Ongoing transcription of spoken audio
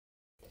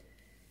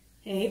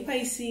Hey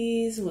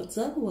Pisces, what's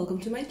up? Welcome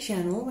to my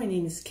channel. My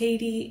name is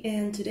Katie,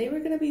 and today we're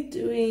going to be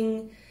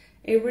doing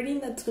a reading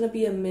that's going to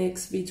be a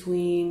mix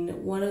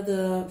between one of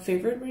the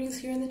favorite readings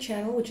here in the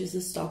channel, which is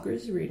the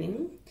Stalker's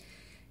reading,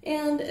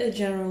 and a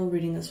general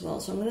reading as well.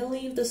 So I'm going to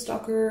leave the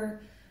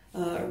Stalker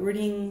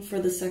reading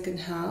for the second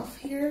half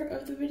here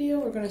of the video.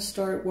 We're going to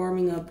start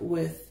warming up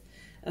with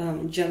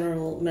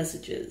general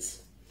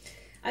messages.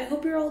 I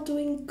hope you're all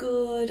doing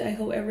good. I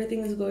hope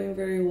everything is going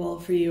very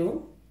well for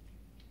you.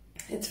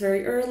 It's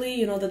very early,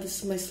 you know that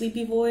this is my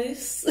sleepy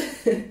voice.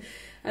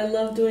 I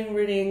love doing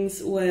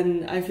readings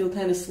when I feel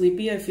kind of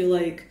sleepy. I feel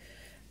like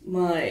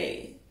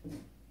my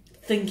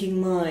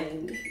thinking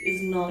mind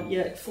is not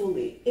yet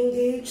fully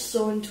engaged,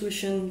 so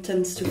intuition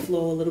tends to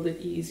flow a little bit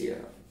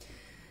easier.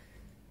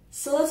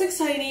 So that's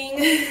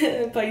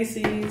exciting,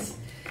 Pisces.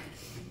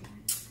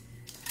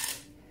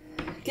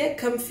 Get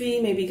comfy,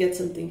 maybe get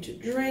something to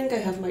drink. I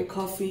have my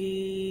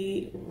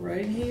coffee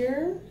right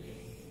here.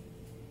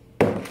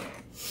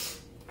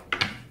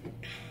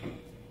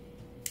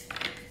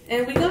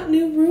 And we got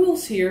new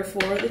rules here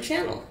for the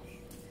channel.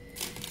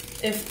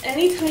 If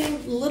any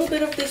little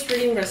bit of this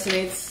reading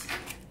resonates,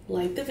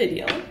 like the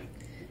video.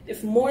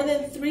 If more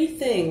than 3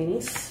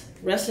 things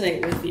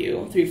resonate with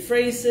you, 3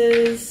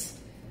 phrases,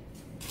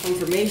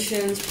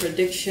 confirmations,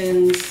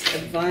 predictions,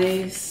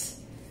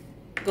 advice,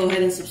 go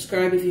ahead and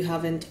subscribe if you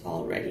haven't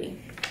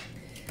already.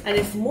 And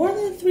if more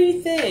than 3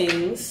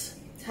 things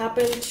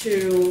happen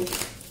to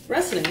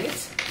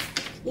resonate,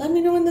 let me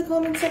know in the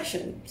comment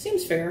section.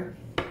 Seems fair.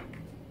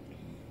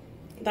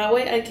 That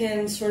way I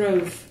can sort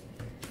of,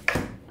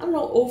 I don't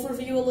know,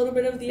 overview a little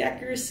bit of the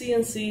accuracy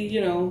and see, you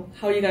know,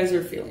 how you guys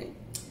are feeling.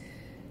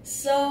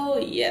 So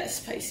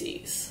yes,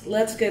 Pisces,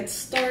 let's get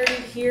started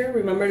here.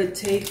 Remember to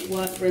take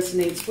what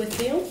resonates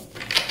with you.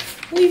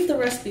 Leave the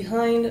rest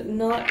behind.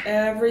 Not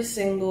every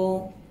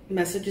single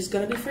message is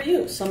going to be for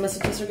you. Some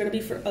messages are going to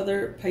be for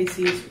other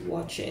Pisces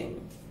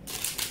watching.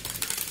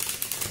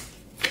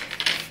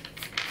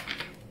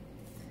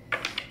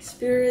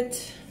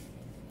 Spirit,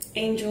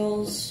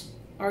 angels,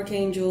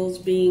 archangels,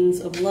 beings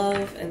of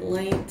love and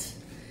light,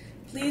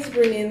 please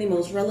bring in the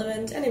most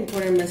relevant and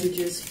important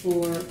messages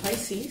for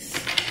Pisces.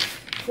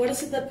 What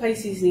is it that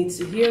Pisces needs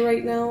to hear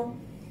right now?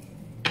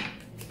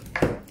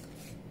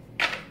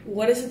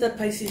 What is it that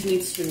Pisces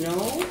needs to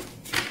know?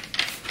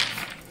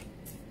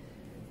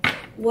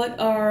 What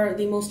are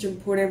the most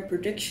important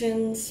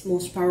predictions,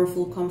 most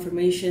powerful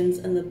confirmations,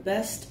 and the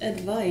best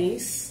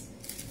advice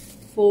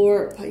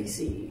for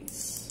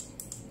Pisces?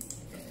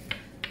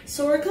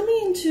 So we're coming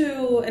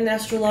into an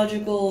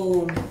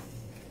astrological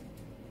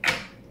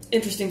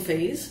interesting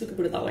phase, we could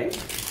put it that way.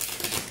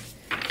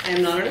 I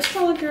am not an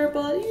astrologer,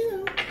 but you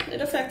know,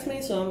 it affects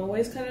me, so I'm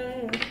always kind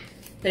of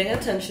paying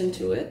attention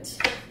to it.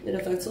 It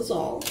affects us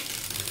all.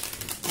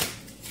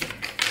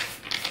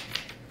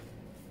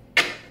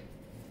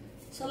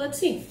 So let's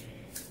see.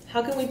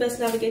 How can we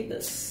best navigate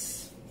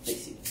this,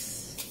 Pisces?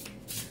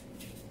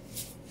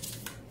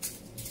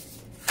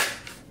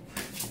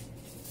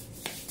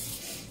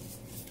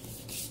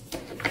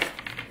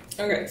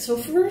 Alright, so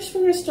first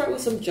we're going to start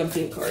with some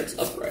jumping cards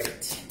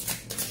upright.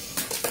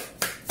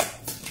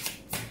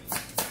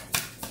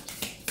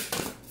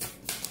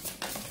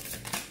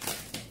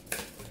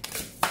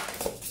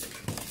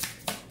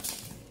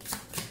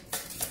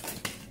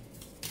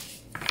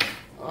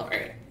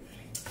 Alright.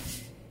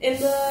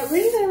 In the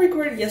reading that I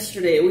recorded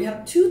yesterday, we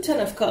have 2 Ten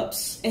of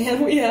Cups,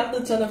 and we have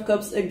the 10 of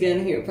Cups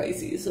again here,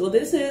 Pisces. So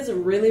this is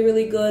really,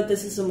 really good.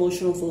 This is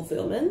emotional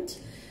fulfillment.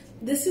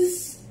 This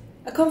is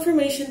a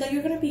confirmation that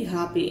you're going to be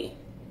happy,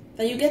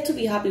 that you get to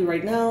be happy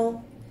right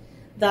now,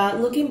 that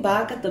looking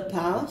back at the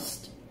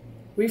past,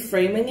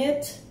 reframing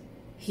it,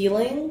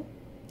 healing,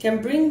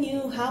 can bring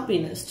you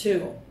happiness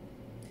too.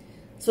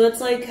 So it's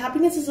like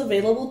happiness is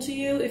available to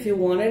you if you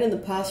want it in the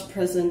past,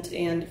 present,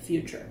 and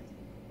future.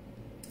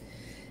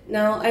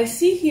 Now, I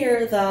see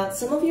here that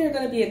some of you are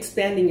going to be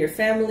expanding your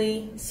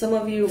family. Some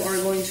of you are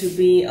going to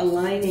be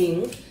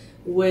aligning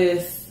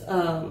with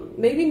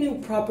maybe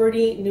new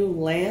property, new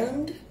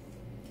land.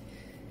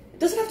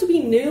 Doesn't have to be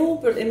new,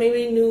 but it may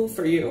be new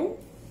for you.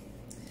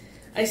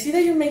 I see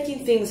that you're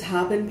making things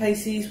happen,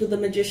 Pisces, with the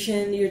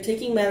Magician. You're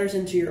taking matters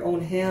into your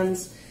own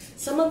hands.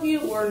 Some of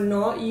you are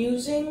not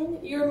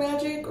using your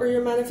magic or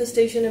your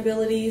manifestation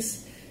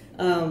abilities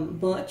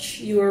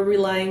much. You are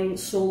relying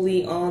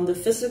solely on the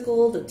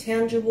physical, the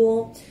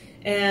tangible,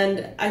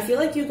 and I feel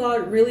like you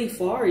got really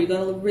far. You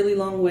got a really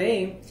long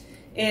way,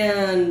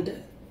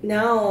 and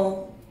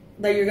now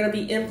that you're going to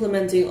be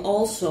implementing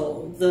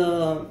also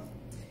the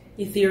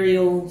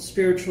ethereal,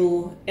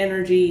 spiritual,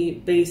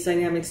 energy-based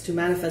dynamics to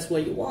manifest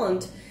what you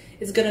want,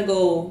 it's gonna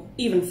go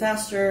even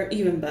faster,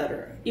 even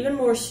better, even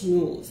more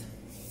smooth.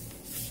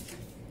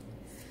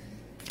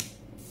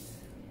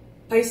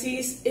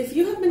 Pisces, if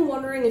you have been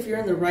wondering if you're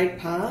on the right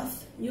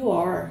path, you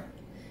are.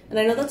 And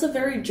I know that's a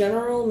very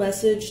general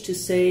message to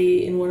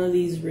say in one of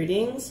these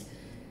readings,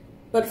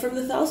 but from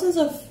the thousands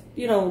of,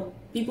 you know,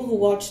 people who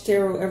watch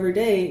tarot every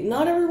day,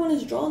 not everyone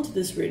is drawn to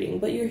this reading,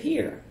 but you're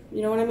here.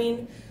 You know what I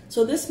mean?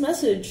 So this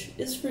message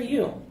is for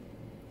you.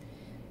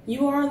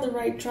 You are on the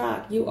right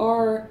track. You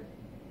are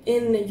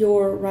in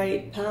your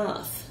right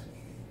path.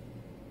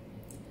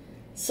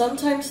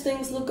 Sometimes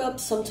things look up,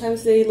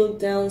 sometimes they look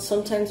down,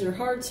 sometimes they're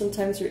hard,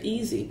 sometimes they're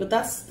easy, but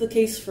that's the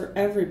case for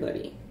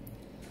everybody.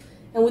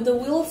 And with the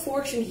Wheel of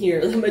Fortune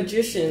here, the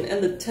Magician,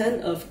 and the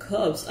Ten of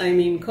Cups, I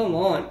mean, come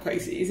on,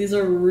 Pisces. These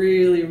are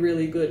really,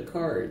 really good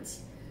cards.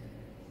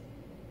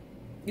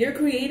 You're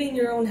creating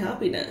your own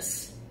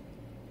happiness.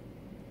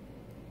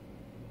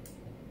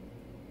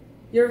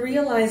 You're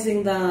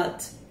realizing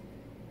that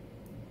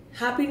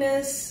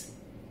happiness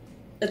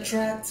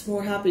attracts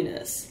more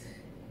happiness.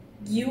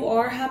 You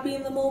are happy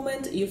in the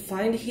moment, you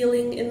find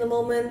healing in the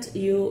moment,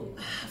 you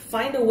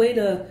find a way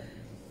to,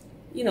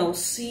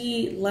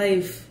 see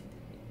life,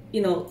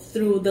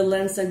 through the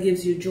lens that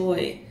gives you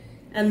joy.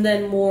 And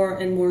then more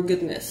and more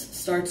goodness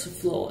starts to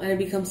flow, and it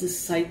becomes this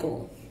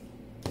cycle.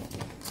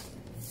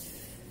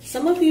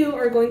 Some of you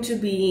are going to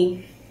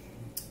be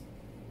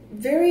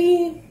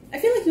I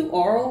feel like you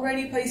are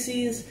already,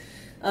 Pisces.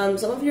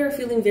 Some of you are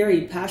feeling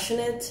very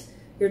passionate.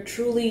 You're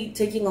truly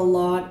putting a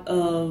lot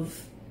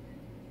of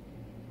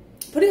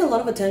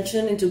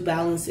attention into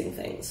balancing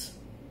things.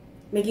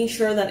 Making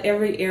sure that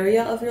every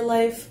area of your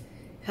life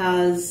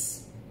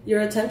has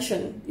your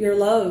attention, your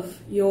love,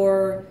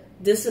 your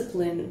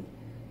discipline,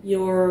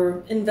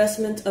 your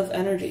investment of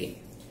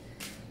energy.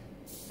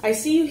 I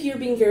see you here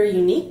being very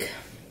unique.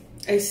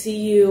 I see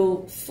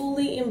you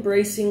fully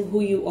embracing who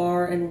you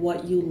are and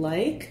what you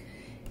like,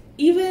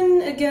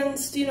 even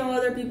against,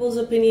 other people's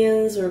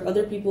opinions or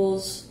other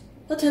people's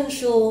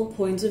potential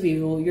points of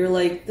view. You're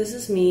like, this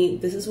is me,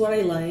 this is what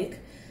I like.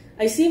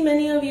 I see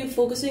many of you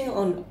focusing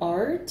on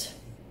art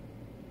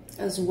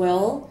as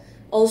well.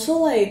 Also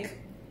like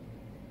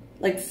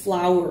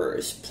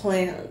flowers,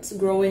 plants,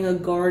 growing a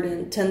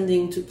garden,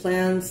 tending to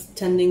plants,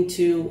 tending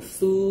to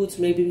foods,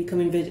 maybe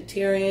becoming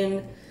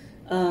vegetarian.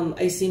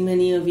 I see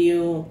many of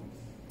you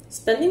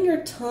spending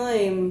your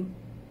time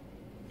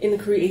in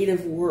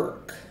creative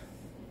work.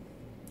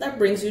 That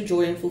brings you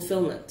joy and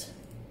fulfillment.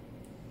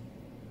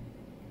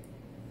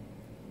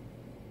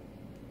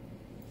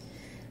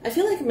 I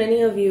feel like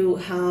many of you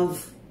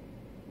have,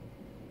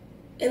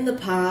 in the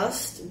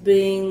past,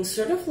 been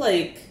sort of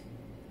like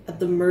at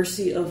the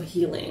mercy of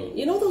healing.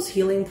 You know those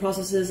healing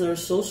processes that are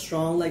so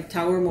strong, like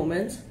tower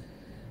moments,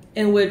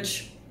 in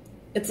which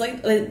it's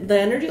like the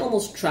energy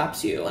almost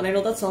traps you. And I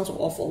know that sounds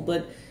awful,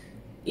 but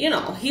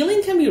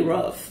healing can be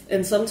rough.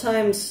 And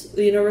sometimes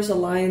the universe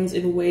aligns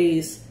in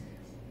ways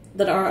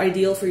that are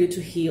ideal for you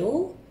to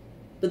heal,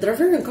 but that are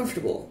very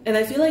uncomfortable. And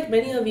I feel like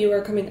many of you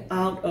are coming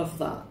out of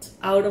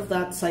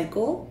that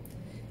cycle,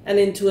 and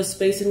into a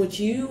space in which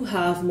you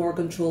have more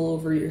control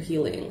over your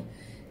healing,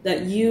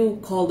 that you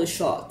call the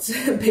shots,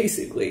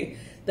 basically,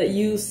 that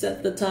you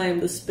set the time,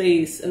 the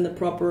space, and the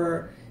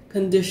proper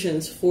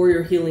conditions for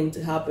your healing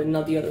to happen,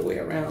 not the other way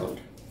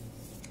around.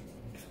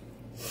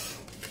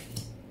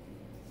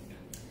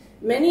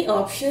 Many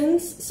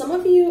options. Some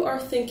of you are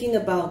thinking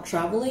about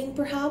traveling,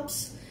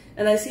 perhaps,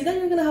 and I see that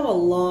you're going to have a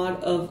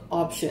lot of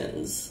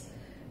options.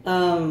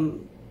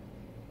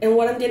 And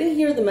what I'm getting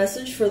here, the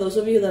message for those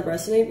of you that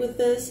resonate with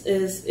this,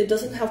 is it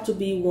doesn't have to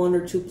be 1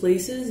 or 2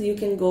 places. You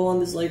can go on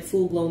this like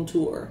full-blown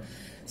tour.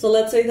 So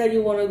let's say that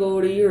you want to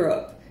go to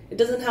Europe. It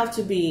doesn't have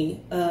to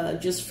be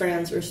just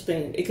France or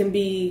Spain. It can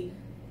be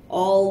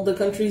all the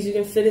countries you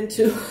can fit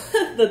into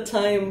the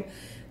time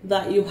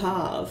that you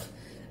have.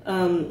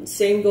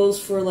 Same goes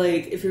for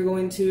like if you're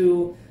going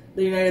to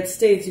the United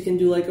States, you can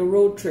do like a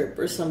road trip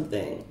or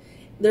something.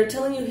 They're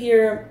telling you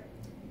here,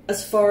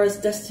 as far as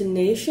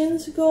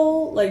destinations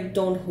go, like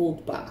don't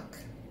hold back,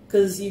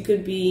 because you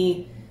could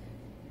be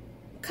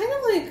kind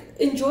of like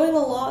enjoying a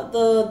lot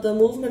the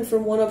movement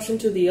from one option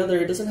to the other.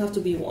 It doesn't have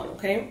to be one,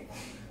 okay?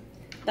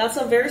 That's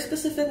a very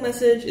specific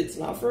message. It's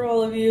not for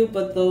all of you,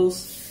 but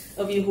those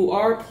of you who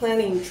are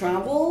planning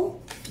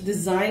travel,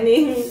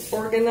 designing,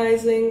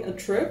 organizing a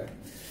trip,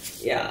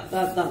 yeah,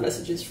 that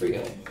message is for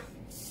you.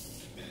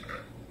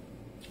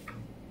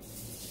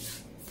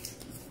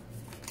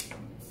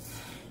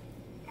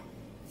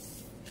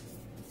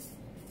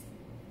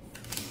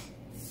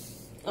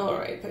 All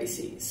right,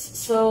 Pisces.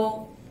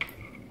 So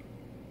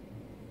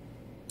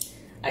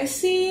I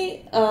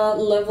see a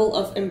level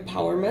of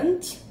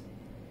empowerment.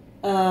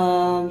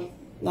 Not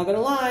gonna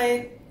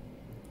lie,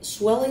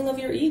 swelling of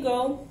your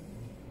ego.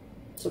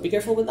 So be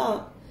careful with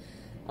that.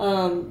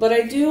 But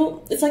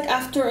it's like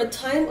after a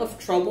time of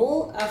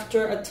trouble,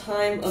 after a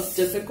time of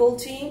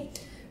difficulty,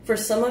 for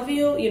some of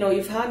you,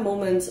 you've had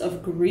moments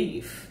of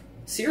grief,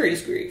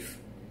 serious grief.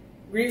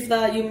 Grief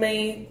that you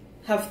may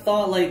have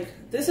thought like,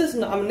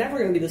 I'm never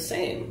going to be the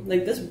same.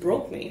 Like, this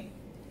broke me.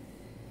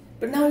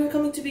 But now you're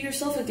coming to be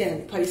yourself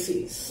again,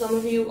 Pisces. Some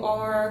of you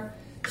are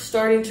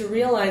starting to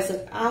realize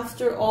that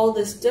after all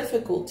this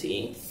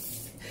difficulty,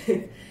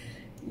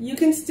 you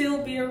can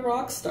still be a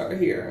rock star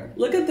here.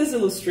 Look at this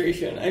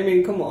illustration. I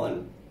mean, come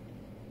on.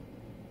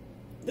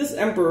 This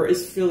emperor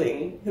is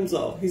feeling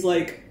himself. He's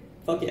like,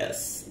 fuck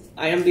yes,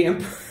 I am the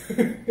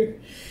emperor.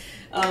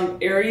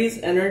 Aries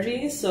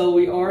energy, so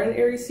we are in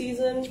Aries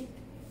season.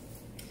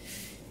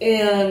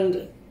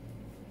 And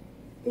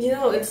You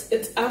know, it's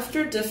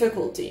after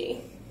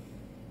difficulty,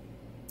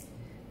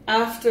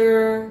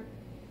 after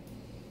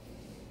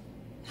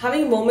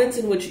having moments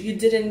in which you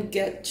didn't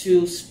get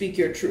to speak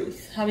your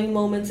truth, having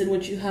moments in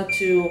which you had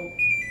to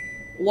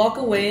walk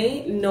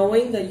away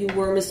knowing that you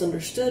were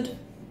misunderstood,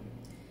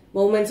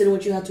 moments in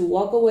which you had to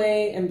walk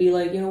away and be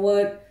like, you know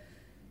what,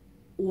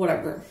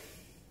 whatever.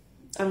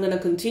 I'm going to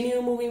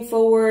continue moving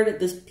forward.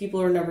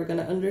 People are never going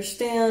to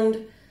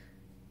understand,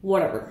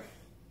 whatever.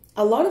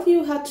 A lot of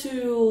you had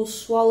to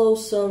swallow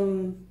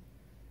some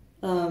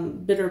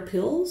bitter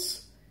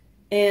pills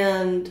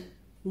and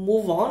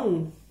move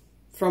on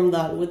from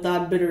that with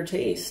that bitter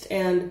taste.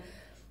 And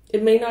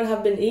it may not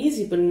have been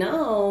easy, but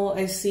now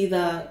I see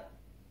that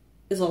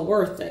it's all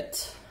worth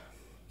it.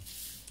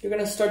 You're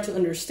going to start to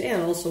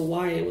understand also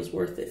why it was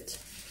worth it.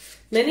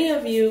 Many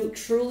of you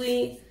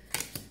truly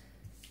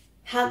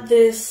had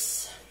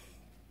this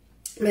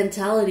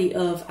mentality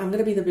of, I'm going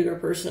to be the bigger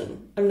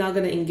person. I'm not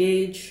going to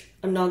engage.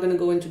 I'm not going to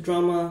go into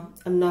drama.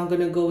 I'm not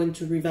going to go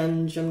into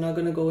revenge. I'm not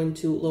going to go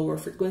into lower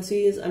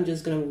frequencies. I'm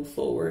just going to move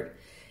forward.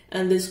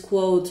 And this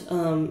quote,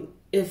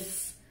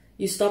 if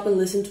you stop and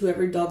listen to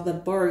every dog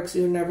that barks,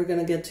 you're never going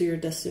to get to your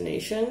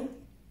destination,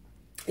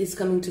 is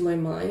coming to my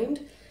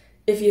mind.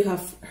 If you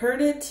have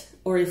heard it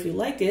or if you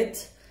like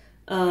it,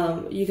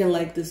 you can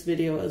like this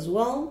video as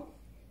well.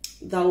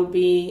 That would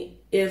be,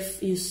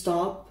 if you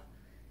stop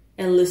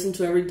and listen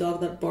to every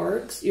dog that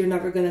barks, you're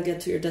never going to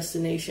get to your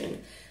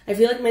destination. I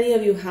feel like many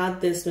of you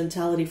had this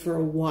mentality for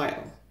a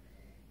while,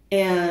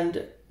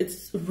 and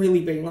it's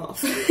really paying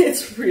off.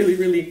 It's really,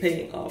 really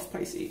paying off,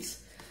 Pisces.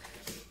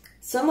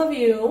 Some of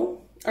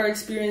you are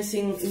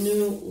experiencing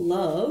new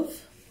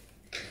love,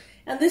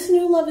 and this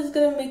new love is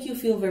going to make you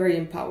feel very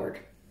empowered.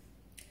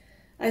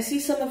 I see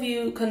some of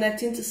you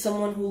connecting to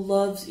someone who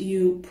loves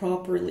you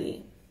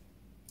properly.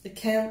 I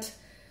can't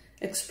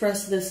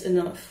express this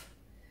enough.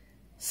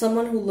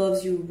 Someone who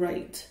loves you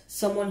right.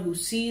 Someone who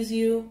sees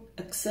you,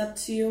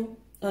 accepts you,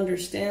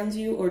 understands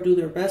you, or do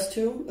their best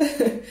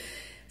to.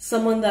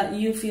 Someone that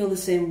you feel the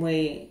same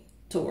way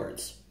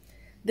towards.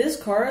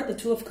 This card, the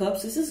Two of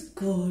Cups, this is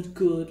good,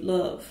 good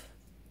love.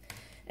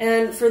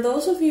 And for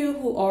those of you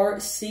who are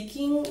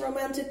seeking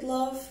romantic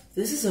love,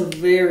 this is a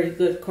very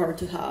good card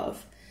to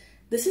have.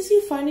 This is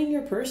you finding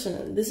your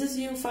person. This is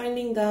you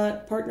finding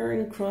that partner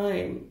in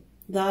crime,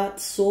 that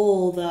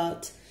soul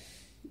that,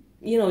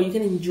 you know, you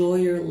can enjoy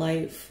your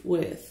life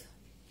with,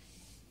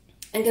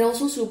 and can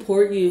also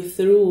support you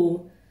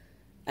through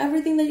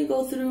everything that you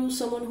go through,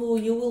 someone who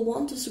you will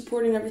want to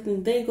support in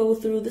everything they go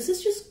through. This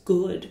is just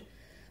good.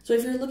 So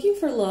if you're looking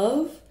for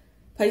love,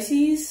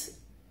 Pisces,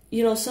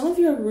 you know, some of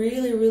you are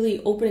really,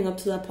 really opening up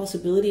to that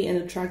possibility and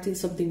attracting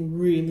something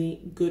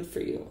really good for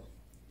you.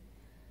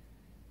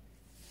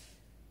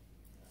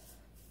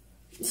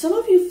 Some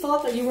of you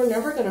thought that you were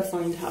never going to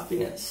find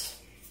happiness.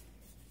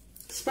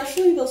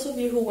 Especially those of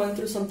you who went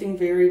through something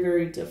very,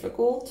 very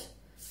difficult.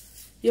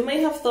 You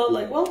may have thought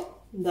like, well,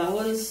 that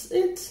was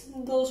it.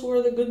 Those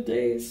were the good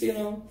days, you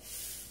know.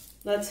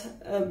 That's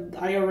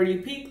I already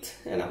peaked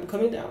and I'm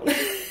coming down.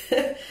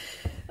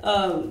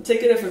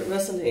 Take it if it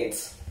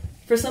resonates.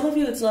 For some of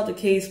you, it's not the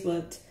case,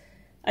 but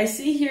I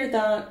see here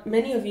that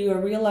many of you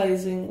are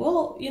realizing,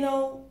 well, you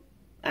know,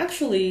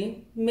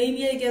 actually,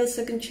 maybe I get a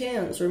second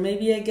chance, or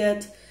maybe I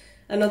get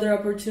another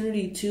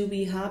opportunity to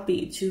be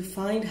happy, to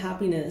find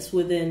happiness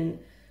within,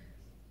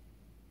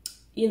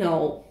 you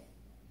know,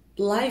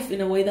 life in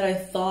a way that I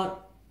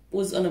thought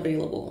was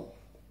unavailable,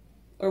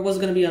 or was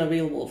going to be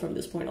unavailable from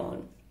this point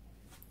on.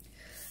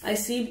 I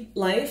see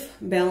life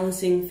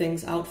balancing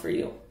things out for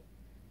you.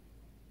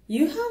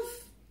 You have,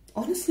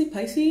 honestly,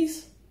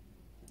 Pisces,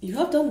 you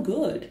have done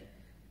good.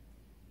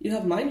 You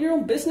have mind your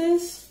own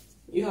business.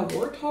 You have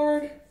worked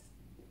hard.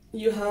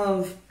 You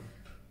have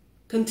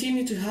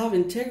continued to have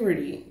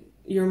integrity.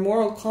 Your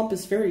moral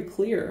compass very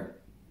clear.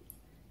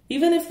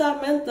 Even if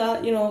that meant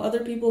that, you know, other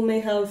people may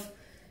have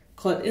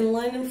cut in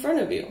line in front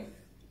of you.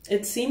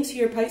 It seems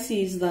here,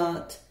 Pisces,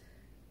 that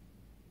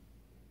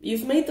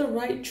you've made the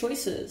right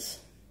choices.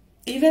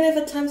 Even if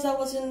at times that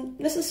wasn't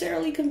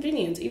necessarily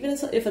convenient. Even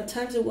if at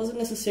times it wasn't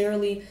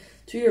necessarily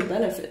to your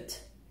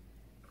benefit.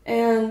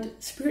 And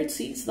Spirit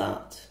sees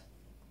that.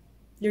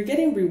 You're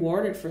getting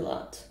rewarded for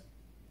that.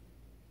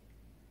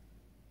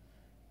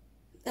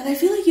 And I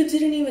feel like you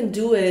didn't even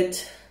do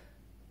it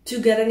to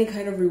get any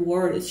kind of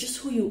reward. It's just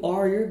who you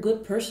are. You're a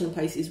good person,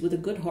 Pisces, with a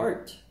good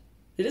heart.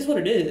 It is what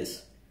it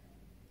is.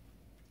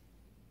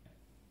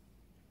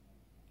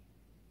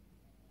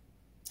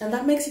 And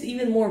that makes it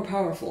even more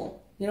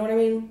powerful. You know what I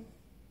mean?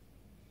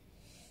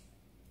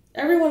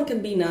 Everyone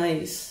can be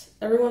nice.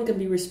 Everyone can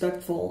be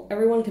respectful.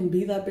 Everyone can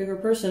be that bigger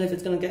person if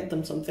it's going to get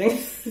them something.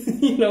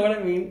 You know what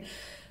I mean?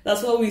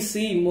 That's what we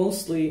see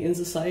mostly in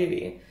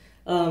society.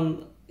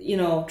 You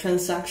know,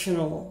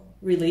 transactional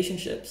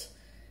relationships.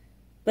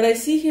 But I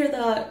see here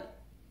that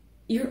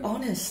you're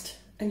honest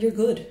and you're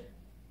good.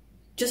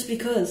 Just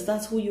because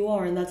that's who you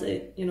are and that's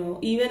it. You know,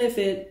 even if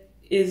it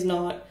is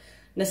not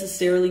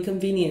necessarily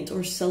convenient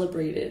or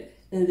celebrated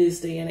in this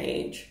day and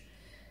age.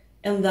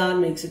 And that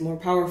makes it more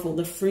powerful.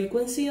 The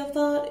frequency of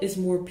that is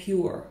more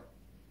pure.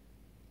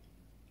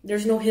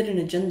 There's no hidden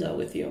agenda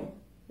with you,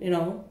 you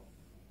know?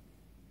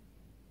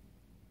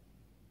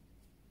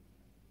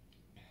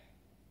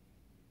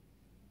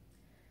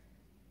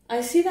 I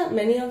see that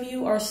many of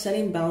you are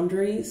setting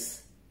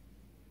boundaries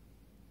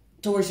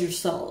towards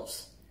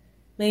yourselves.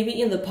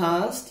 Maybe in the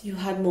past, you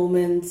had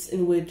moments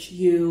in which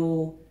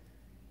you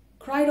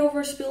cried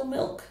over spilled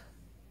milk,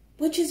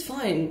 which is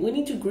fine. We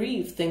need to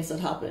grieve things that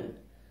happen.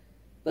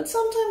 But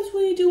sometimes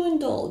we do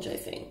indulge, I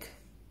think.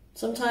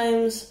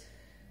 Sometimes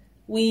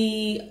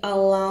we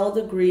allow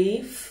the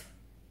grief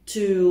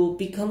to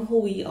become who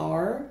we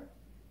are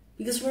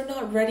because we're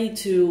not ready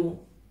to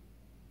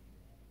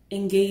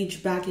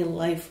engage back in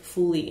life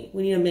fully.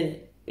 We need a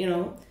minute, you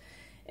know?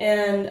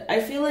 And I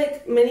feel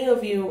like many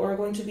of you are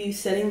going to be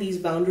setting these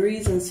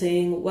boundaries and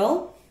saying,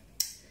 well,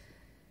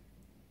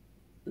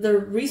 the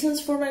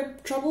reasons for my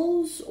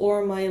troubles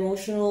or my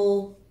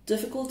emotional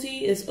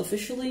difficulty is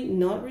officially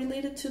not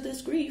related to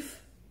this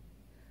grief.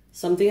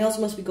 Something else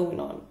must be going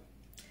on.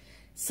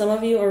 Some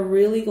of you are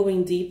really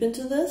going deep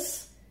into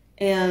this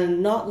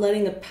and not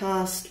letting a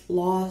past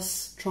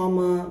loss,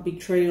 trauma,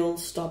 betrayal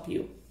stop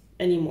you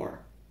anymore.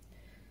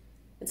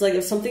 It's like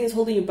if something is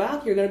holding you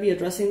back, you're going to be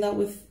addressing that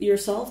with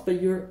yourself,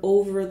 but you're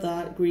over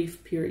that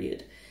grief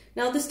period.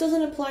 Now, this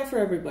doesn't apply for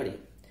everybody.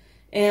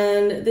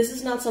 And this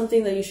is not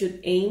something that you should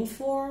aim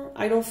for.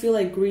 I don't feel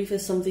like grief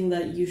is something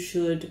that you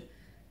should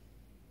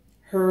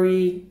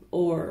hurry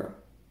or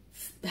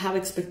have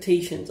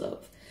expectations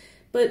of.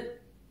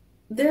 But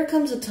there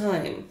comes a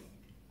time.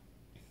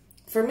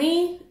 For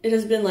me, it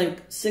has been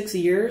like 6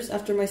 years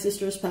after my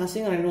sister's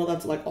passing, and I know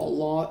that's like a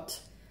lot.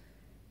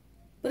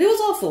 But it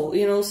was awful,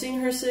 you know, seeing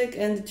her sick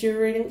and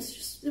deteriorating,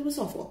 it was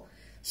awful.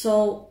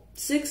 So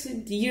 6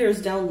 years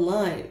down the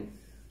line,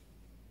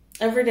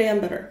 every day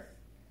I'm better.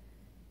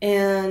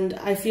 And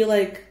I feel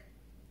like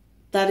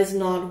that is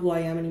not who I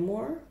am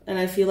anymore. And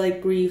I feel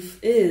like grief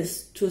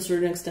is, to a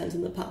certain extent,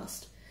 in the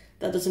past.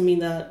 That doesn't mean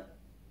that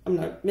I'm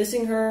not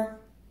missing her.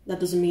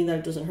 That doesn't mean that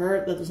it doesn't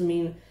hurt. That doesn't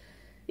mean,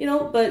 you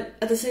know, but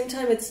at the same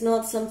time, it's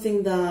not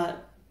something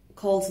that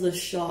calls the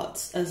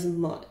shots as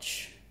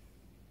much.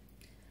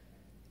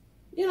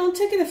 You know,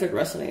 take it if it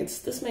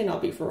resonates. This may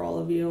not be for all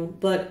of you,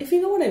 but if you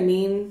know what I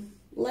mean,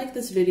 like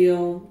this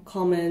video,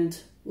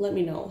 comment, let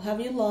me know. Have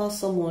you lost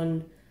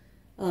someone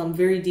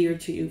very dear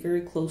to you,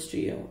 very close to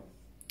you?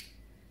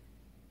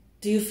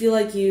 Do you feel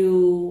like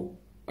you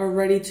are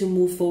ready to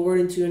move forward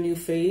into a new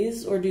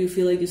phase, or do you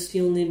feel like you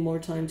still need more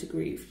time to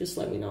grieve? Just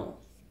let me know.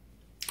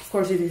 Of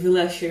course, if you feel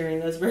like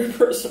sharing, that's very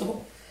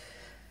personal.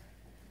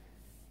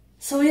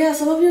 So yeah,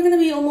 some of you are going to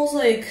be almost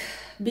like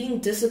being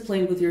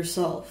disciplined with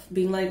yourself,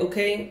 being like,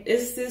 okay,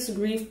 is this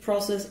grief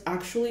process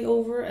actually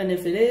over? And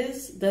if it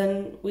is,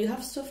 then we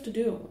have stuff to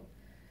do.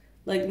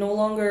 Like, no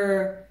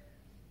longer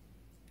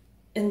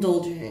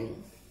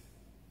indulging.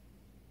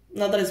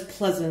 Not that it's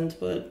pleasant,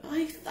 but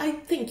I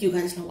think you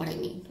guys know what I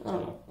mean. I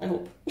don't know, I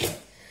hope.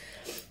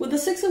 With the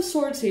Six of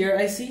Swords here,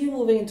 I see you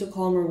moving into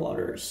calmer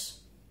waters.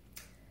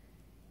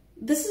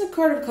 This is a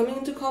card of coming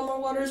into calmer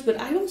waters, but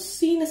I don't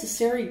see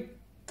necessarily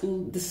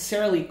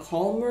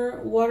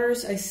calmer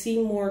waters. I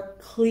see more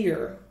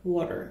clear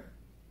water.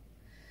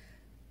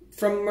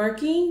 From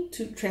murky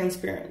to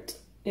transparent,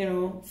 you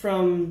know,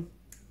 from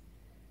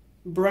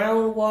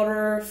brown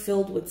water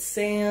filled with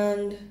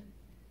sand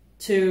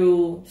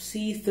to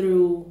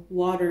see-through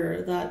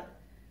water that,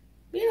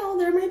 you know,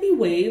 there may be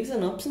waves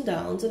and ups and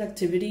downs and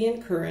activity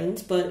and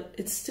currents, but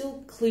it's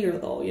still clear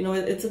though, you know,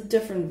 it's a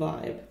different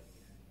vibe.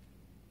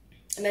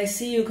 And I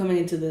see you coming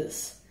into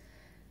this.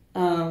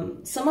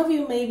 Some of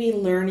you may be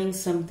learning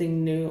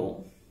something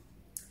new.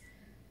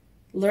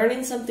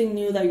 Learning something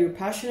new that you're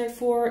passionate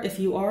for. If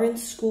you are in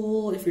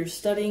school, if you're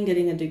studying,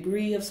 getting a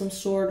degree of some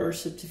sort or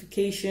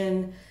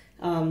certification,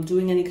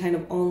 doing any kind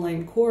of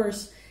online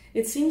course,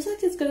 it seems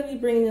like it's going to be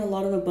bringing a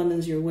lot of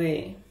abundance your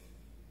way.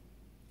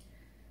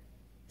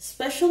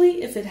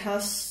 Especially if it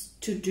has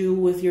to do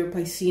with your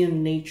Piscean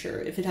nature,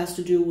 if it has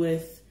to do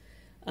with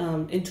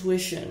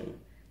intuition,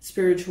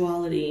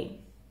 spirituality,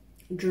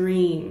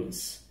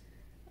 dreams,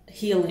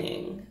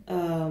 healing,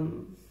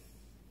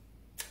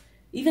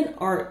 even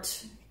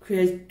art,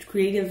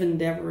 creative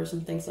endeavors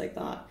and things like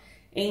that,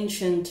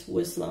 ancient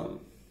wisdom.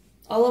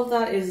 All of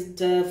that is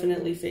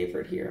definitely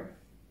favored here.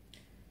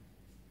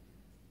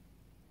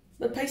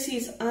 But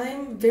Pisces,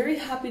 I'm very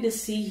happy to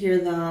see here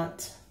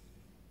that,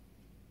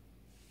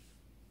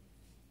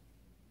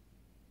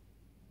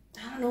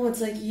 I don't know,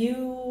 it's like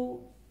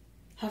you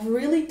have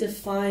really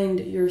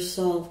defined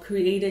yourself,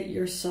 created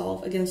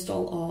yourself against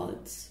all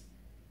odds.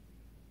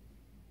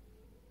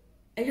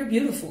 And you're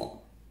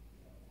beautiful.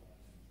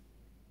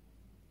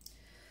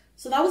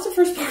 So that was the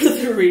first part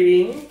of the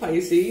reading,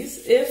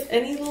 Pisces. If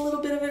any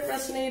little bit of it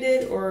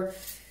resonated or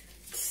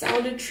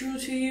sounded true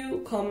to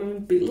you,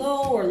 comment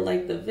below or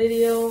like the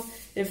video.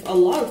 If a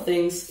lot of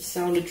things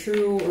sounded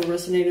true or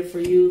resonated for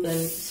you,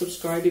 then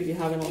subscribe if you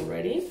haven't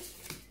already.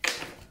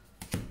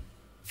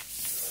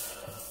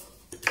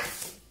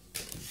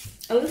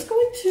 And let's go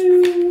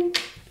into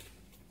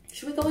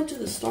Should we go into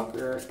the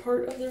stalker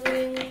part of the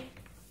reading?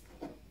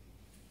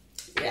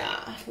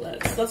 Yeah,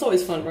 that's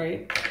always fun,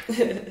 right?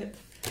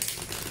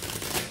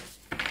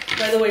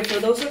 By the way,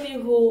 for those of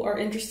you who are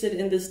interested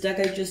in this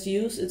deck I just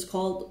used, it's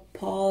called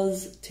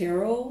Pause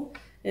Tarot.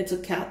 It's a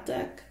cat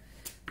deck,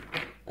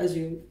 as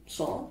you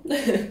saw.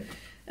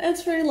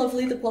 It's very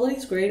lovely. The quality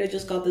is great. I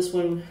just got this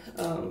one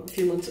a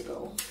few months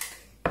ago.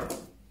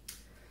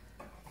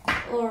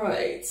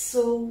 Alright,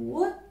 so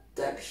what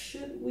deck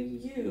should we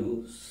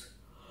use?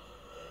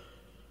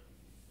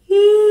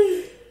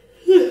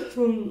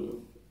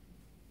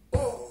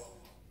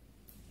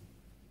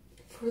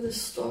 For the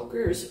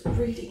stalker's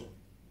reading.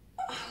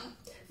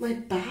 My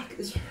back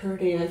is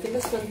hurting. I think I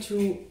spent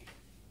too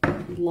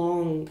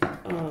long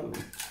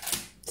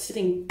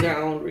sitting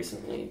down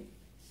recently.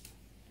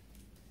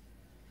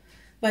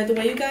 By the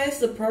way, you guys,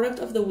 the product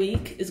of the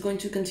week is going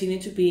to continue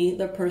to be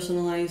the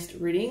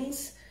personalized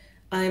readings.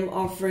 I'm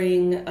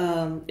offering,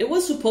 it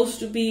was supposed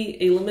to be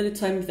a limited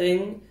time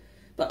thing,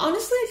 but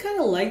honestly, I kind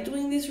of like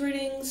doing these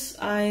readings.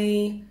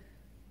 I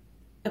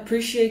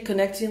appreciate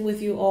connecting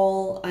with you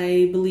all.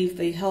 I believe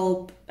they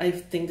help. I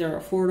think they're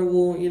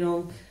affordable, you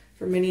know,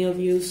 for many of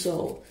you.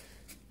 So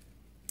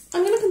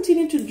I'm going to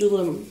continue to do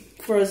them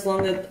for as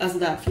long as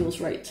that feels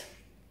right.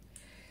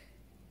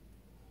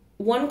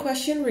 One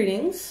question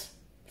readings,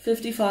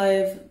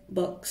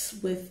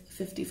 $55 with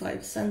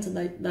 55 cents,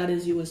 and that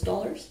is US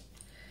dollars.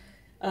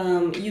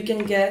 You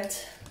can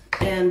get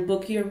and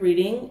book your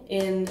reading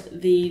in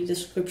the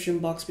description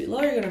box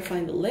below. You're going to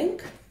find the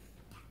link.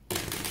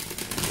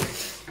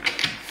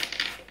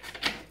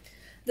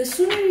 The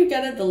sooner you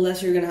get it, the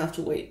less you're going to have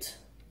to wait.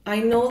 I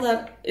know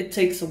that it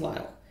takes a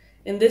while.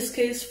 In this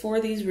case, for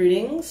these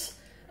readings,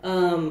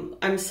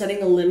 I'm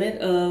setting a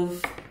limit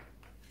of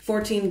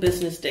 14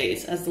 business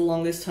days as the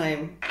longest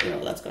time, you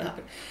know, that's going to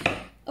happen.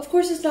 Of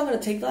course, it's not going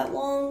to take that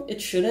long. It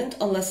shouldn't,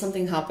 unless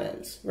something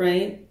happens,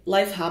 right?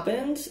 Life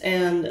happens,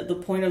 and the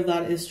point of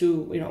that is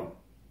to, you know,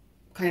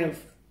 kind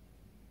of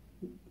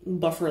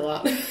buffer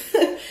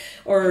that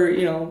or,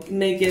 you know,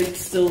 make it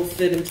still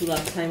fit into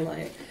that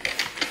timeline.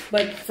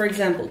 But for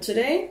example,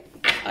 today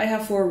I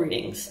have 4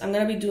 readings. I'm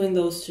going to be doing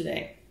those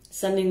today,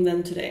 sending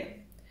them today.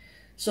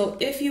 So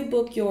if you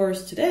book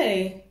yours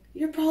today,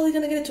 you're probably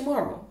going to get it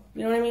tomorrow.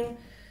 You know what I mean?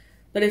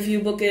 But if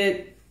you book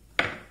it,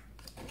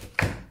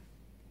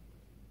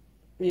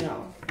 you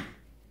know,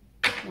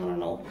 I don't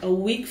know, a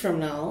week from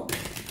now,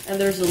 and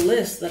there's a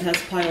list that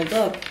has piled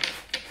up,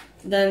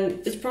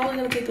 then it's probably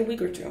going to take a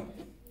week or 2.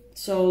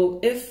 So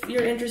if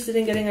you're interested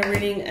in getting a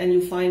reading and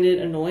you find it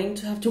annoying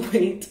to have to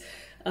wait,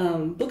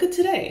 book it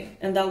today,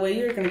 and that way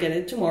you're going to get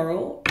it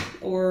tomorrow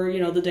or, you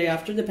know, the day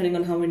after, depending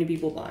on how many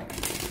people buy.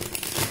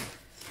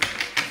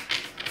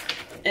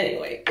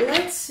 Anyway,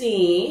 let's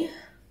see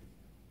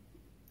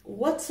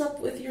what's up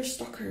with your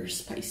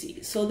stalkers,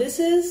 Pisces. So this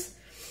is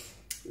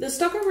the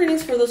stalker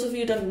readings. For those of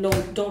you that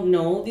don't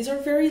know, these are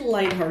very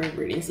lighthearted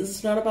readings. This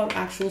is not about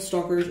actual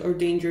stalkers or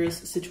dangerous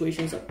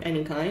situations of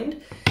any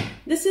kind.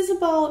 This is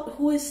about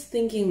who is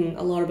thinking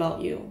a lot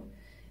about you.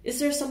 Is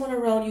there someone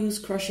around you who's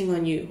crushing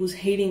on you, who's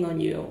hating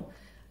on you,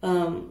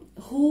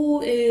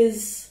 who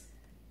is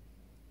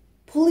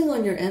pulling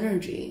on your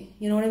energy?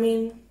 You know what I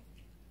mean?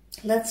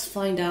 Let's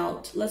find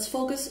out. Let's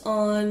focus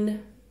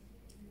on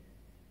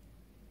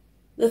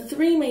the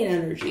 3 main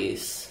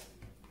energies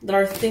that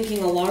are thinking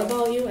a lot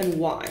about you and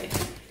why.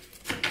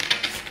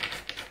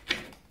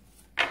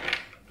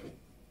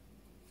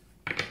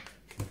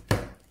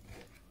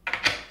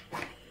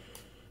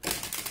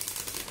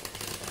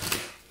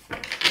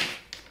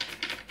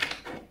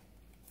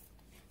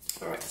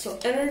 Alright, so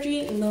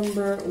energy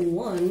number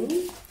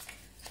 1.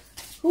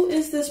 Who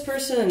is this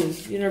person,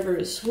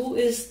 universe? Who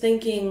is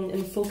thinking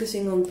and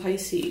focusing on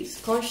Pisces,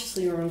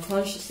 consciously or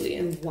unconsciously,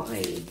 and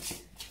why?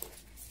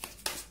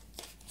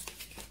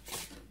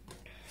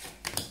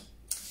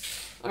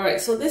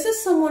 Alright, so this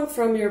is someone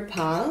from your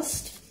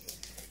past.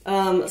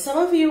 Some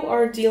of you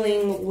are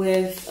dealing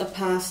with a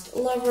past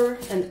lover,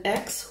 an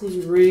ex,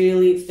 who's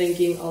really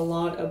thinking a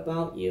lot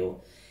about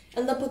you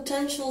and the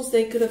potentials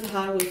they could have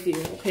had with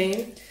you,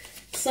 okay?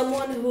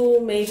 Someone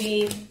who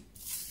maybe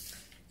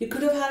you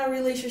could have had a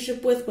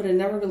relationship with, but it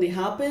never really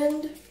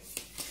happened.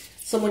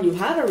 Someone you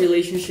had a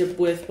relationship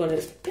with, but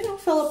it, you know,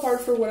 fell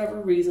apart for whatever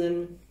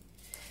reason.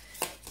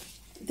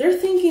 They're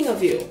thinking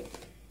of you.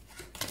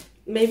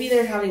 Maybe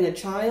they're having a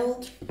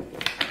child.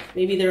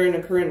 Maybe they're in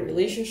a current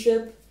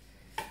relationship.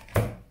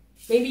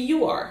 Maybe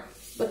you are,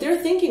 but they're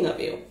thinking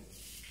of you.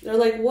 They're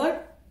like,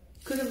 what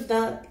could have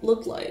that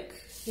looked like?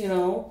 You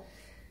know,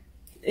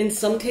 in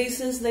some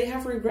cases they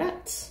have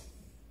regrets.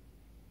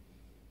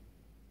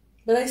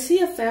 But I see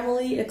a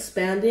family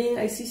expanding.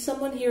 I see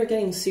someone here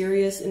getting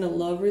serious in a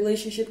love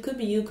relationship. Could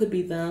be you, could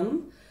be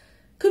them.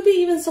 Could be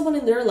even someone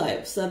in their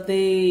lives that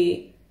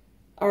they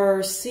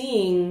are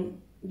seeing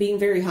being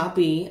very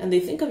happy, and they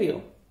think of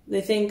you.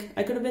 They think,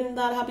 I could have been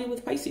that happy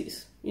with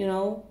Pisces. You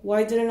know,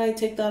 why didn't I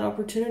take that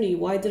opportunity?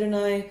 Why didn't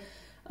I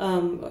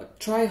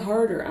try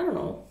harder? I don't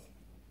know.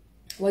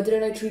 Why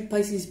didn't I treat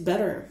Pisces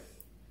better?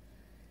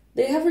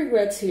 They have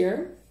regrets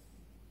here.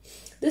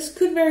 This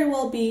could very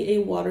well be a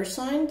water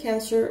sign,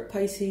 Cancer,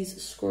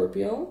 Pisces,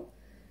 Scorpio.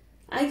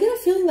 I get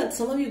a feeling that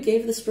some of you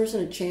gave this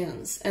person a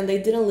chance and they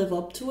didn't live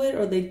up to it,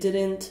 or they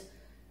didn't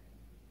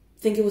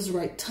think it was the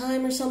right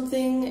time or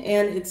something,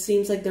 and it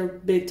seems like they're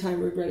big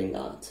time regretting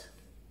that.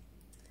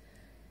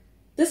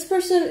 This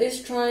person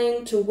is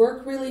trying to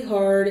work really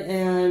hard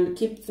and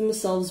keep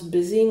themselves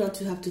busy, not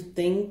to have to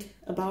think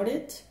about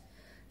it.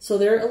 So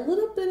they're a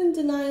little bit in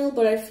denial,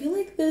 but I feel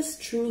like this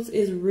truth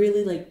is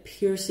really like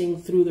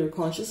piercing through their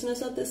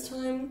consciousness at this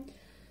time.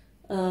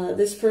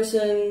 This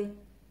person,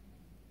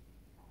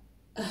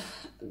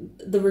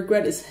 the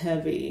regret is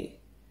heavy.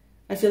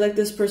 I feel like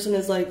this person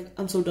is like,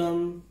 I'm so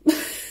dumb.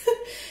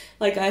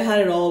 Like I had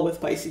it all with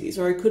Pisces,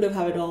 or I could have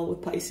had it all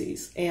with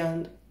Pisces,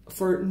 and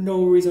for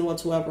no reason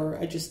whatsoever,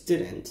 I just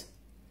didn't.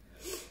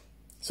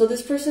 So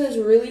this person is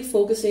really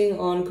focusing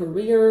on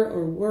career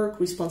or work,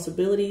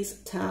 responsibilities,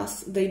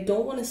 tasks. They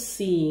don't want to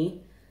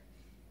see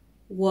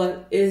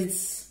what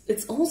is,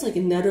 it's almost like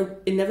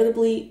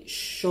inevitably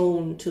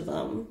shown to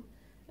them.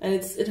 And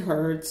it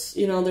hurts,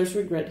 you know, there's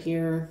regret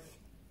here.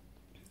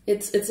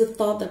 It's a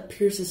thought that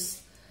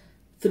pierces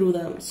through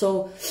them.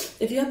 So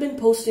if you have been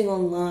posting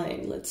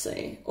online, let's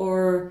say,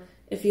 or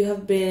if you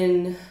have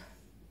been,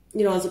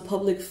 you know, as a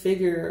public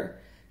figure,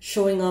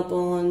 showing up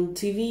on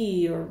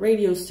TV or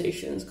radio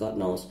stations, God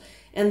knows,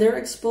 and they're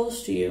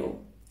exposed to you,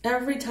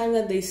 every time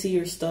that they see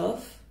your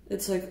stuff,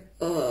 it's like,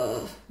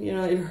 you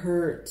know, it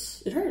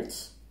hurts. It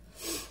hurts.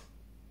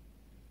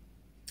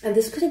 And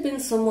this could have been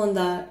someone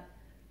that,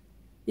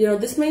 you know,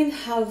 this may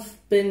have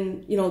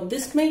been, you know,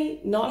 this may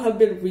not have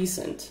been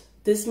recent.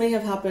 This may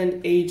have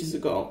happened ages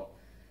ago.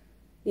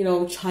 You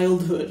know,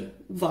 childhood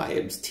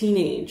vibes,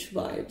 teenage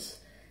vibes.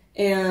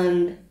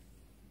 And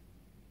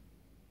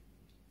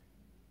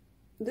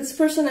this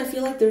person, I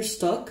feel like they're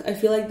stuck. I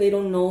feel like they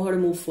don't know how to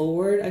move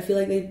forward. I feel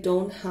like they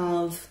don't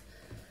have...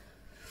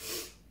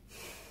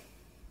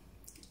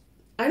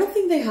 I don't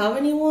think they have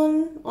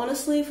anyone,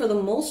 honestly. For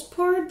the most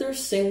part, they're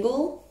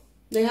single.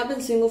 They have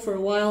been single for a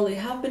while. They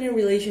have been in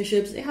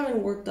relationships. They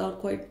haven't worked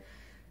out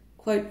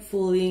quite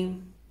fully.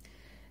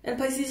 And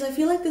Pisces, I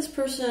feel like this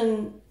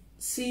person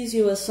sees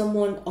you as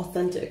someone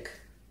authentic.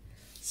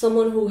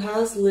 Someone who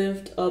has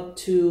lived up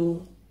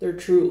to their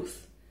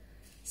truth.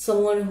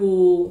 Someone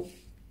who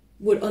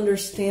would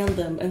understand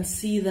them and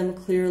see them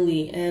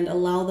clearly and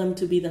allow them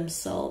to be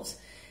themselves.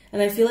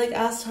 And I feel like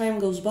as time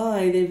goes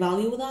by, they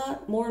value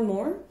that more and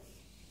more.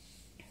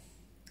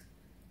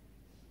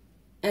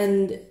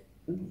 And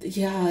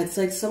yeah, it's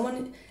like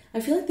someone, I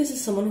feel like this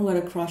is someone who had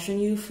a crush on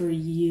you for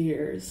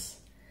years.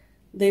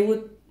 They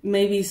would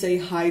maybe say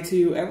hi to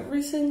you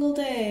every single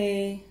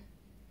day,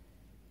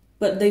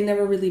 but they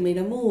never really made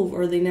a move,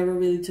 or they never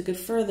really took it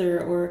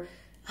further, or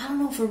I don't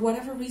know, for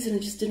whatever reason,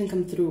 it just didn't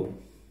come through.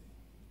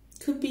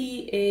 Could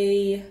be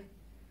a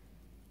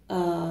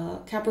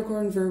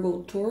Capricorn,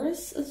 Virgo,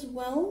 Taurus as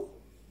well,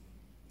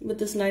 with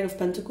this Knight of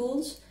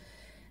Pentacles.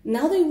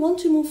 Now they want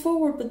to move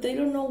forward, but they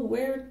don't know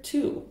where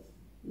to.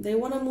 They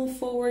want to move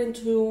forward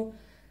into,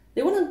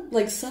 they want to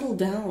like settle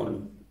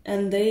down,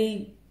 and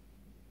they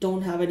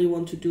don't have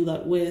anyone to do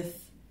that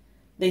with.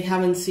 They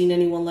haven't seen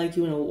anyone like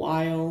you in a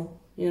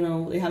while. You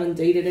know, they haven't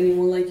dated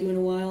anyone like you in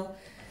a while.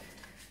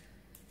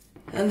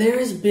 And there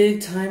is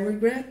big time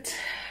regret.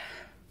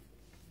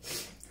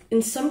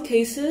 In some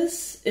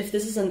cases, if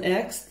this is an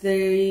ex,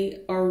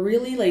 they are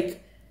really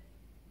like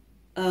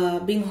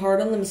being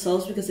hard on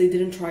themselves because they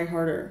didn't try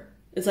harder.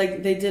 It's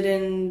like they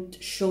didn't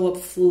show up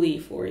fully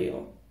for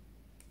you.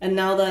 And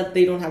now that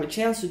they don't have a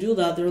chance to do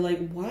that, they're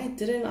like, why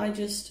didn't I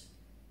just,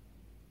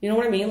 you know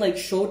what I mean? Like,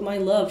 showed my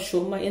love,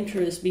 showed my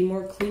interest, be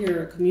more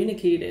clear,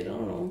 communicated, I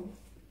don't know.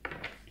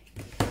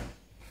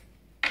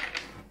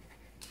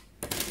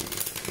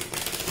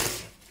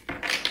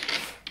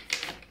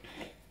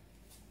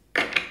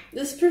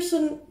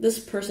 This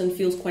person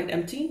feels quite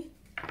empty.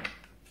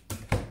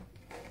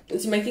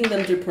 It's making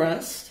them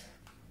depressed,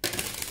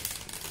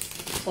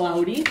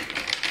 cloudy.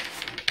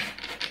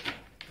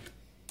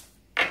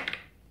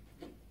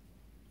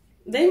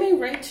 They may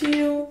write to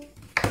you,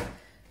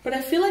 but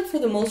I feel like for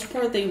the most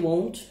part they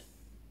won't,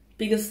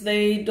 because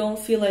they don't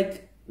feel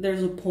like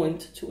there's a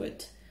point to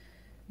it.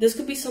 This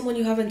could be someone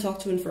you haven't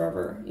talked to in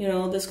forever. You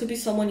know, this could be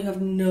someone you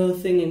have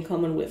nothing in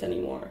common with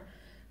anymore.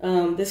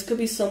 This could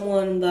be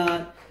someone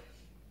that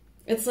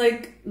it's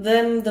like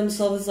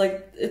themselves,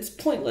 like, it's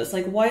pointless.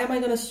 Like, why am I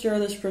going to stir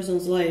this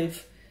person's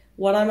life?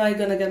 What am I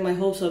going to get my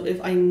hopes up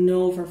if I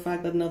know for a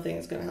fact that nothing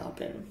is going to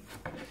happen?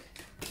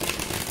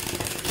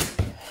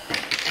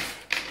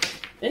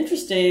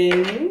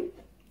 Interesting,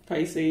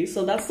 Pisces.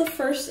 So that's the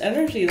first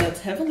energy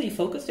that's heavily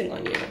focusing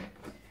on you.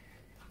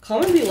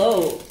 Comment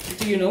below,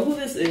 do you know who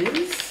this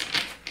is?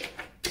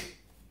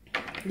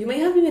 You may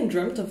have even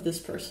dreamt of this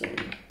person.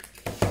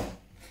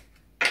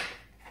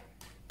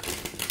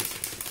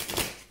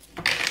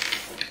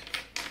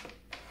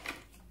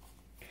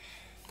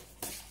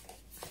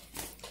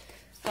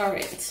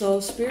 Alright, so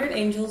spirit,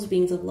 angels,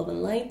 beings of love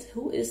and light.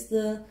 Who is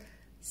the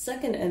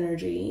second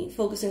energy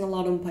focusing a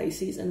lot on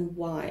Pisces, and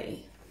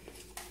why?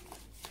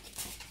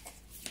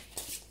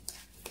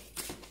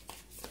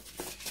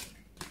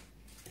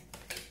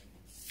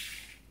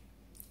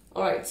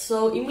 Alright,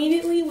 so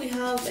immediately we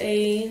have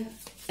an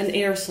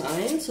air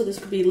sign. So this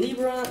could be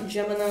Libra,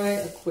 Gemini,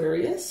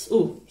 Aquarius.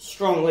 Ooh,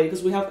 strongly,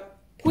 because we have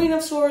Queen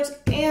of Swords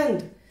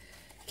and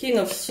King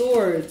of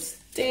Swords.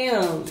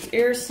 Damn,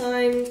 air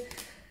sign.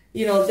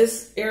 You know,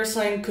 this air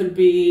sign could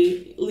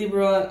be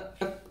Libra,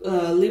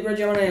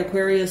 Gemini,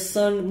 Aquarius,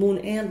 Sun, Moon,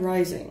 and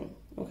Rising.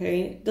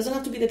 Okay, doesn't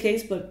have to be the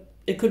case, but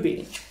it could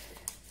be.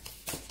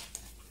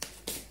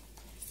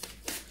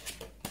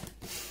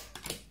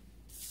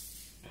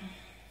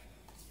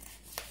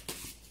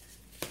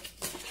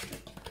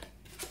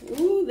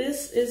 Ooh,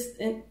 this is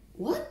in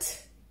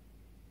what?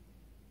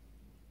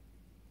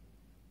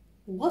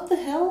 What the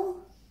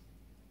hell?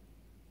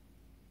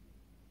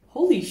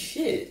 Holy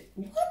shit!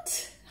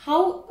 What?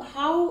 How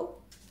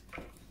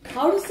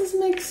does this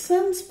make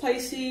sense,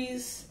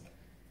 Pisces?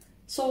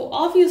 So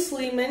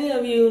obviously many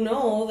of you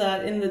know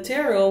that in the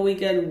tarot we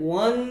get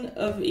one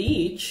of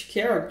each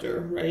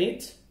character,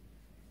 right?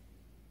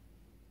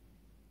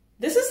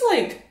 This is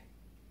like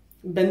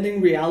bending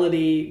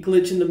reality,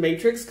 glitch in the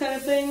matrix kind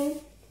of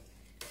thing.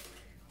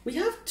 We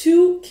have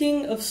two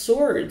King of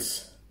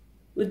Swords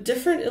with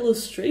different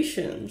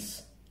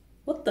illustrations.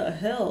 What the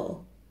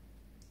hell?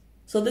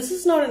 So this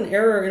is not an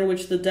error in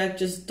which the deck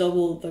just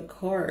doubled the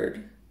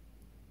card.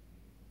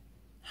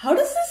 How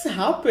does this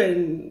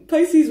happen?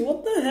 Pisces,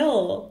 what the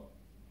hell?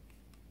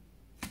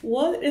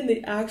 What in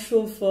the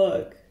actual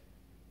fuck?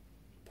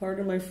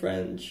 Pardon my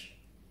French.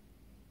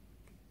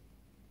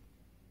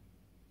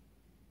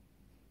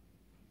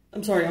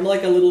 I'm sorry, I'm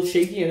like a little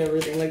shaky and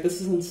everything. Like,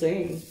 this is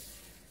insane.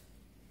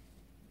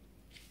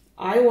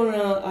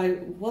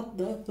 What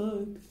the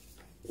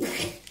fuck?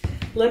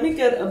 Let me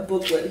get a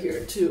booklet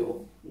here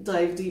to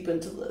dive deep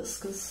into this,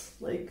 because,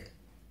 like,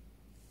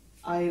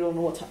 I don't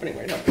know what's happening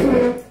right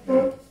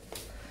now.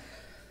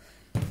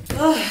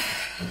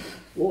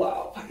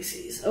 Wow,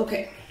 Pisces.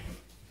 Okay.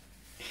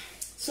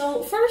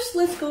 So first,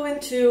 let's go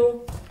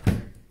into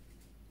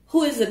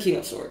who is the King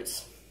of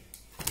Swords.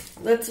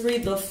 Let's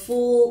read the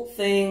full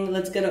thing.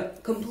 Let's get a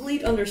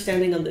complete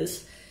understanding of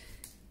this,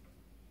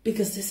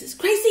 because this is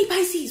crazy,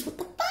 Pisces. What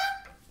the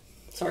fuck?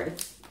 Sorry.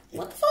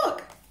 What the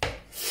fuck?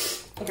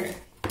 Okay.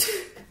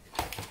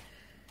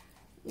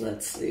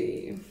 Let's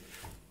see.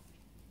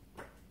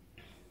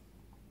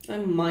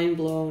 I'm mind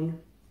blown.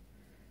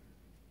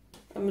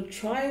 I'm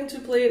trying to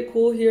play it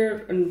cool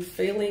here and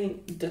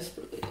failing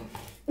desperately.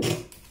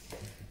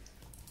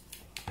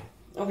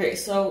 Okay,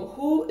 so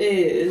who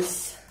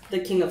is the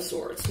King of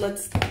Swords?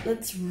 Let's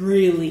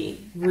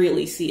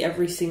really see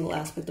every single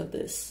aspect of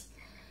this.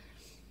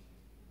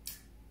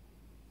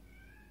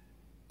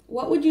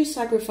 What would you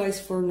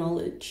sacrifice for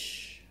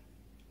knowledge?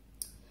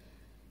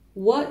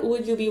 What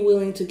would you be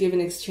willing to give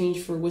in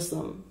exchange for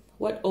wisdom?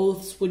 What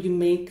oaths would you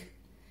make?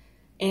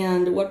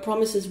 And what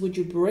promises would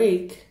you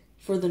break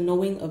for the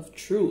knowing of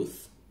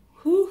truth?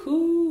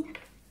 Hoo-hoo.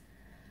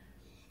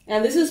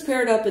 And this is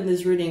paired up in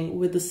this reading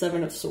with the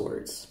Seven of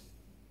Swords.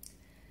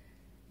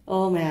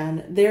 Oh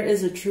man, there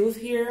is a truth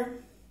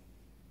here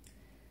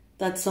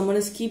that someone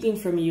is keeping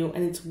from you,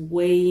 and it's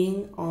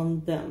weighing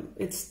on them.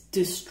 It's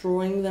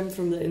destroying them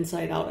from the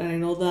inside out, and I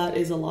know that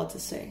is a lot to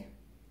say.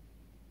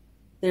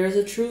 There is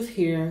a truth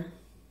here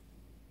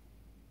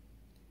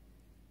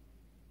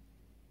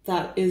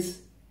that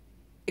is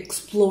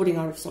exploding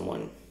out of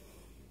someone.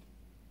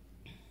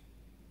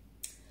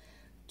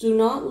 Do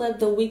not let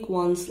the weak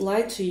ones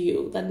lie to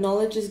you that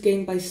knowledge is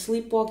gained by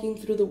sleepwalking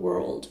through the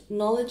world.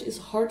 Knowledge is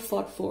hard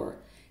fought for,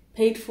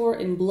 paid for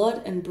in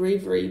blood and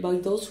bravery by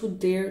those who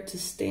dare to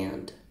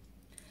stand.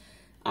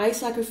 I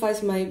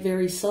sacrifice my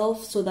very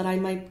self so that I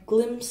might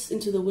glimpse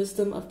into the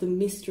wisdom of the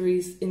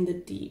mysteries in the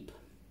deep.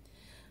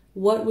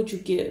 What would you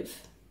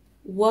give?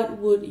 What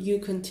would you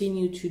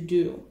continue to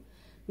do?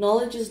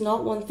 Knowledge is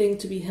not one thing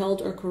to be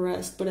held or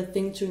caressed, but a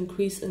thing to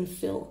increase and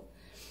fill.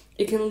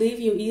 It can leave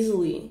you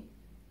easily,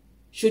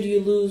 should you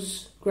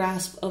lose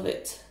grasp of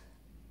it.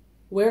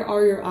 Where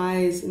are your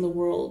eyes in the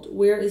world?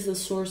 Where is the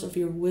source of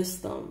your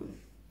wisdom?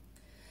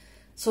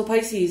 So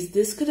Pisces,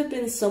 this could have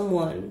been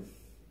someone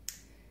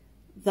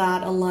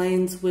that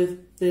aligns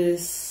with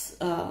this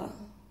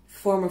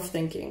form of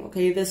thinking,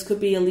 okay? This could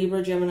be a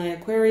Libra, Gemini,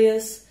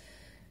 Aquarius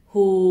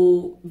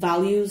who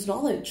values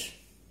knowledge,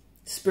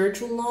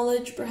 spiritual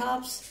knowledge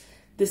perhaps.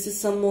 This is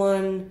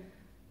someone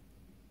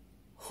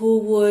who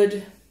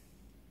would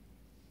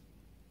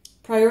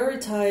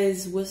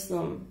prioritize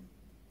wisdom,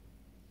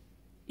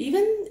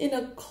 even in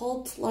a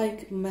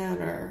cult-like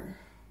manner,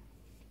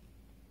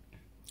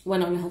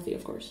 when unhealthy,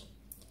 of course.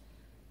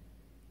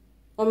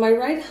 On my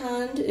right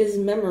hand is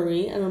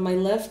memory, and on my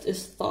left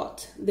is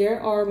thought. There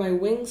are my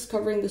wings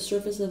covering the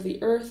surface of the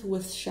earth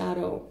with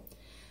shadow.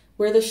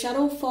 Where the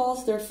shadow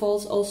falls, there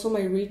falls also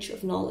my reach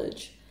of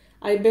knowledge.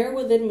 I bear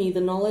within me the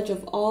knowledge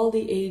of all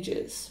the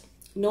ages.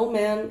 No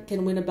man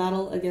can win a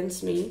battle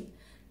against me.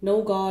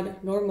 No god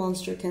nor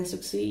monster can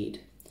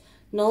succeed.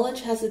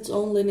 Knowledge has its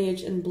own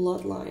lineage and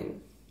bloodline.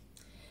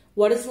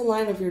 What is the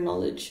line of your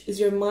knowledge? Is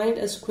your mind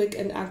as quick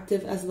and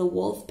active as the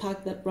wolf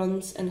pack that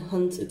runs and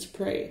hunts its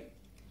prey?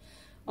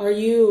 Are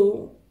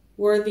you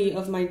worthy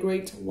of my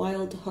great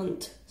wild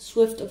hunt,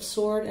 swift of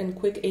sword and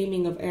quick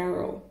aiming of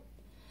arrow.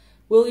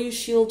 Will you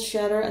shield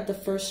shatter at the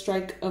first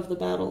strike of the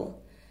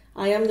battle?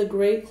 I am the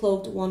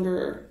gray-cloaked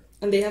wanderer,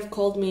 and they have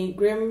called me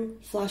grim,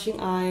 flashing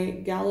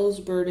eye, gallows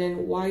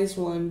burden, wise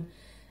one,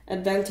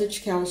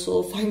 advantage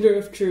counsel, finder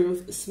of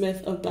truth,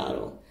 smith of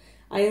battle.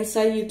 I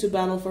incite you to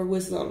battle for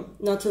wisdom,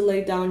 not to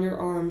lay down your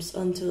arms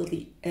until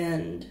the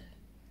end.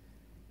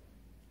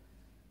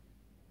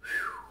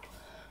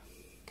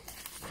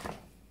 Whew.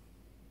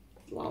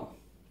 Wow.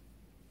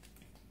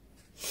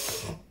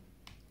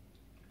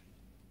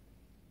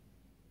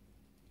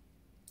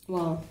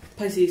 Wow,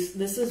 Pisces,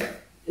 this is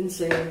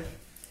insane.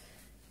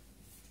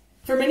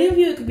 For many of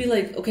you, it could be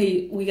like,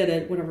 okay, we get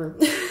it, whatever.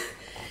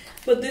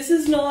 But this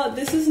is not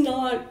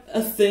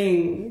a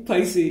thing,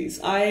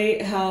 Pisces.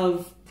 I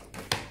have,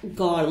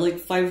 God, like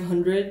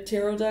 500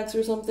 tarot decks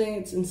or something.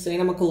 It's insane.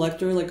 I'm a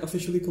collector, like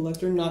officially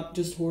collector, not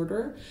just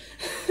hoarder.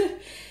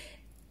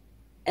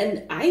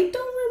 And I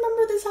don't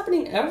remember this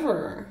happening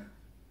ever.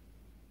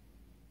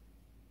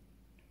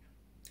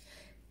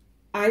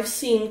 I've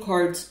seen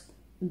cards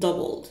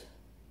doubled,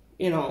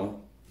 you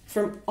know,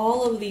 from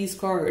all of these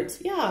cards.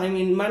 Yeah, I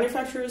mean,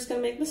 manufacturers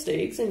can make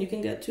mistakes and you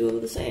can get two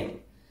of the same.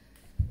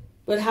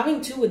 But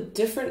having two with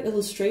different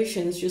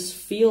illustrations just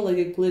feel like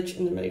a glitch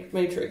in the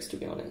matrix, to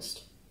be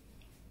honest.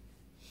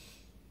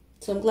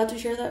 So I'm glad to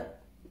share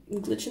that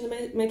glitch in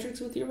the matrix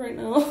with you right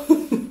now.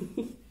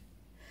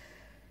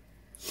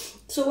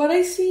 So what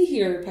I see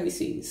here,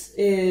 Pisces,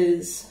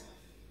 is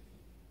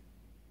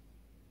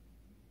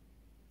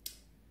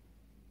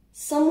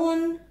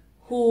someone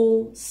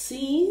who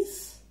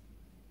sees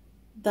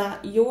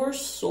that your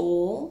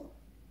soul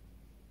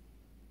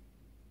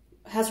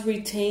has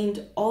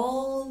retained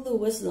all the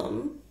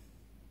wisdom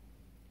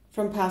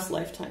from past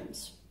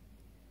lifetimes.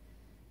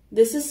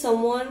 This is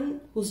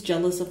someone who's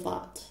jealous of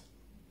that.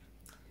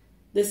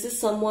 This is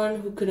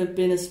someone who could have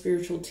been a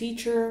spiritual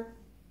teacher.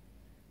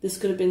 This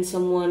could have been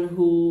someone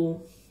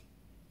who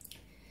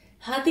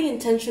had the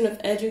intention of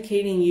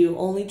educating you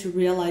only to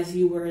realize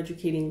you were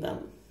educating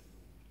them.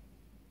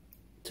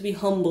 To be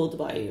humbled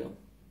by you.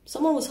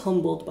 Someone was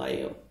humbled by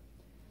you.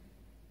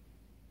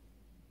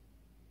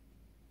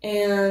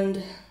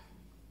 And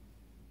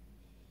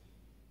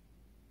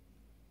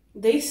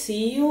they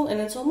see you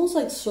and it's almost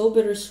like so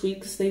bittersweet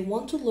because they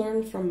want to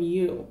learn from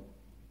you.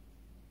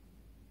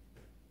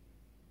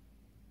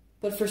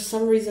 But for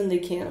some reason they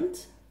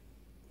can't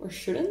or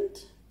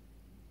shouldn't.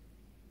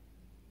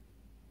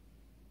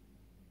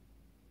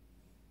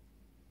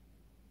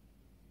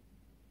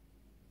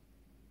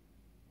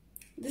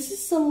 This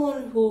is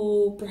someone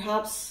who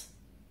perhaps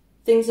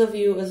thinks of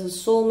you as a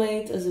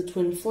soulmate, as a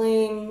twin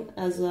flame,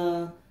 as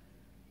a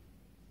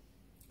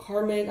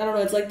karmic. I don't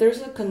know, it's like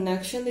there's a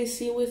connection they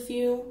see with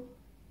you.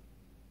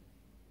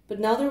 But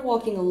now they're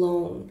walking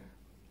alone.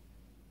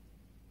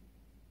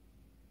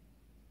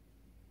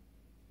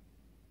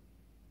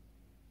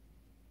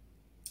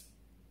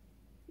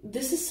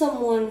 This is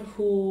someone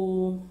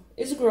who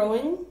is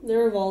growing,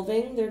 they're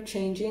evolving, they're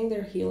changing,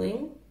 they're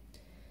healing.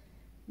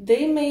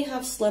 They may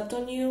have slept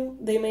on you.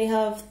 They may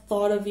have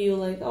thought of you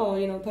like, oh,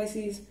 you know,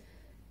 Pisces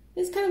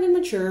is kind of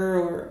immature,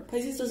 or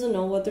Pisces doesn't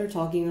know what they're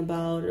talking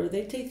about, or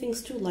they take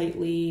things too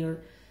lightly,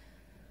 or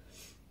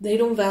they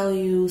don't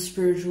value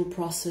spiritual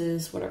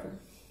process, whatever.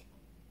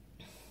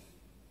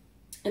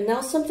 And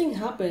now something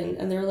happened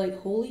and they're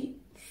like, holy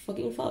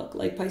fucking fuck.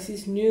 Like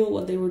Pisces knew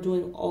what they were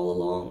doing all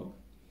along.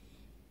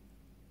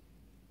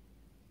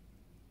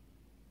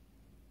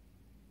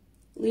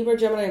 Libra,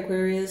 Gemini,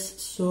 Aquarius,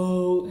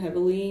 so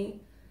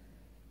heavily.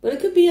 But it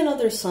could be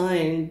another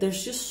sign.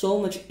 There's just so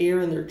much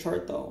air in their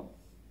chart though.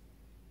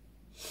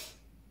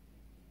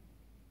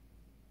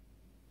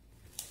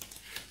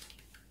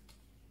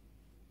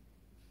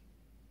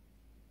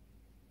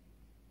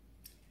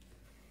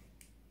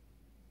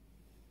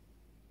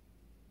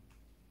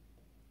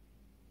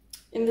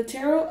 In the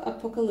Tarot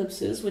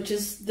Apocalypses, which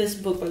is this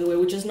book, by the way,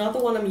 which is not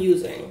the one I'm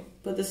using,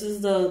 but this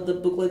is the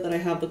booklet that I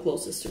have the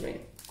closest to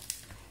me.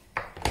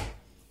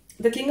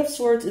 The King of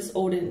Swords is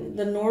Odin,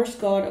 the Norse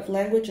god of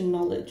language and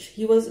knowledge.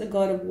 He was a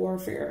god of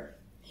warfare.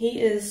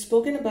 He is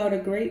spoken about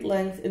at great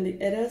length in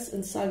the Eddas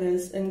and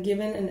Sagas and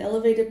given an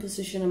elevated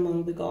position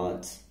among the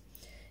gods.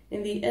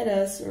 In the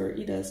Eddas, or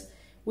Eddas,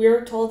 we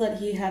are told that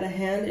he had a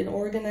hand in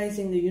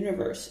organizing the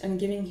universe and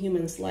giving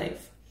humans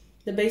life.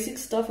 The basic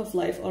stuff of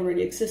life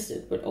already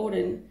existed, but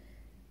Odin,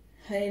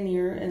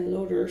 Hænir, and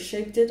Loder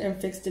shaped it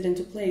and fixed it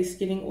into place,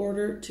 giving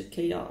order to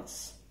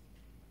chaos.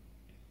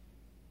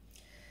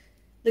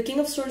 The King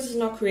of Swords is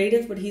not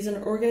creative, but he's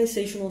an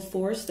organizational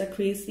force that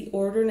creates the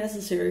order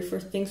necessary for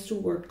things to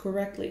work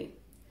correctly.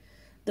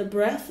 The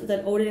breath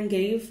that Odin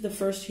gave the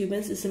first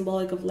humans is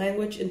symbolic of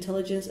language,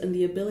 intelligence, and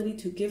the ability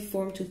to give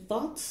form to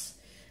thoughts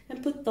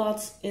and put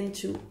thoughts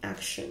into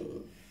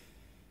action.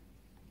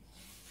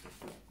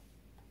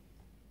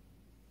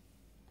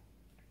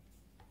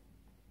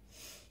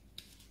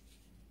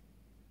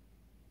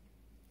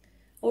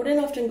 Odin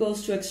often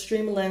goes to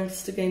extreme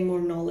lengths to gain more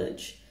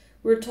knowledge.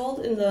 We're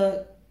told in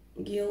the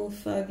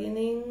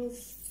Gylfaginning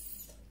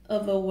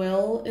of a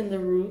well in the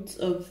roots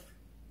of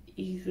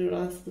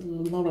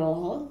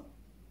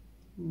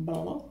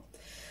𝗖𝗢𝗨𝗥𝗦𝗘𝗦.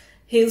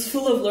 He is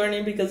full of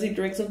learning because he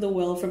drinks of the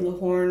well from the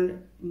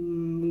horn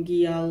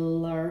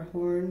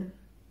𝗖𝗢𝗨𝗥𝗦𝗘𝗦.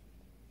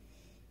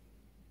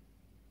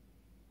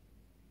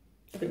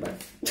 Okay, bye.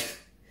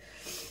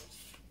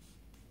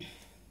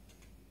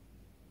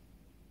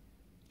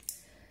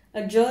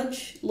 A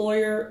judge,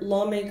 lawyer,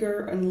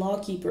 lawmaker, and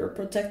lawkeeper,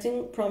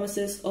 protecting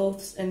promises,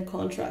 oaths, and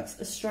contracts,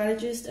 a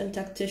strategist and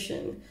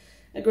tactician,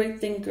 a great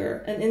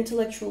thinker, an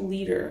intellectual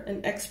leader, an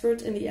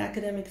expert in the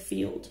academic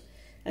field,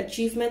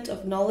 achievement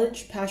of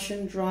knowledge,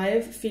 passion,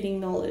 drive,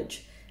 feeding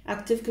knowledge,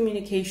 active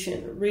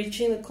communication,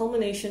 reaching the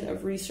culmination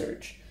of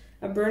research,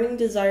 a burning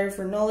desire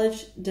for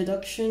knowledge,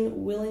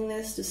 deduction,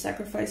 willingness to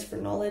sacrifice for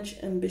knowledge,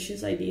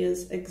 ambitious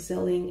ideas,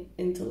 excelling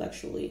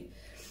intellectually.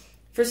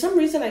 For some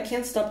reason, I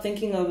can't stop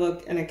thinking of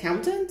an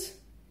accountant.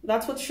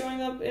 That's what's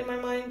showing up in my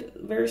mind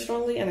very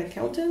strongly, an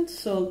accountant.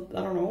 So,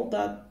 I don't know,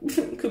 that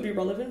could be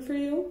relevant for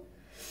you.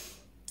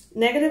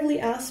 Negatively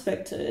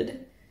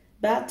aspected,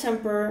 bad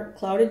temper,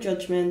 clouded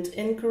judgment,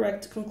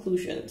 incorrect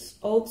conclusions,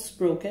 oaths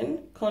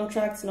broken,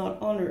 contracts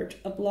not honored,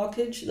 a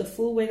blockage, the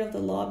full weight of the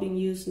law being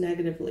used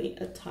negatively,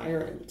 a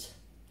tyrant.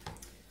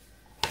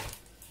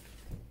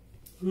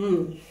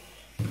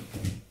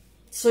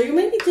 So you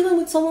may be dealing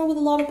with someone with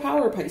a lot of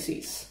power,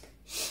 Pisces.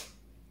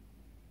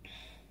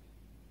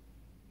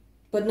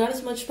 But not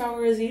as much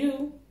power as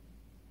you.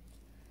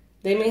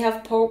 They may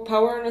have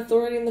power and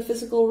authority in the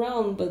physical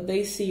realm, but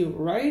they see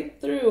right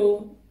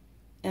through,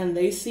 and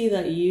they see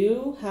that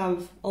you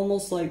have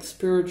almost like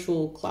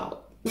spiritual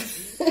clout.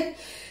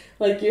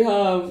 Like you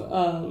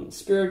have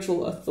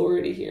spiritual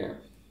authority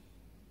here.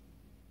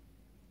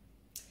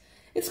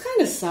 It's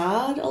kind of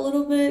sad a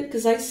little bit,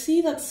 because I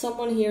see that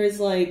someone here is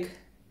like,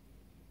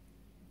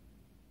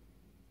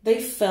 they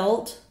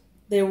felt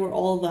they were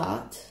all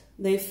that.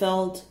 They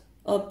felt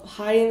up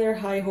high in their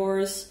high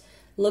horse,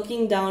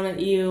 looking down at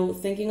you,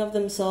 thinking of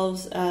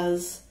themselves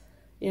as,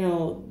 you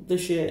know, the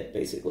shit,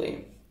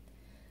 basically.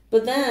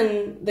 But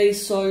then they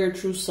saw your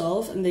true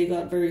self and they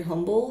got very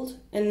humbled.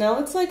 And now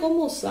it's like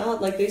almost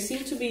sad. Like they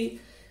seem to be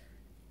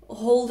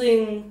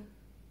holding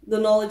the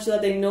knowledge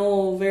that they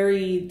know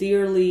very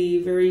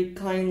dearly, very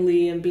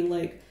kindly, and being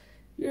like,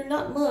 you're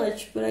not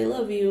much, but I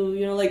love you.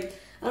 You know, like,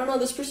 I don't know,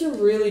 this person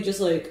really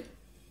just like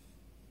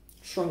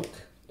shrunk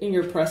in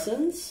your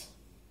presence.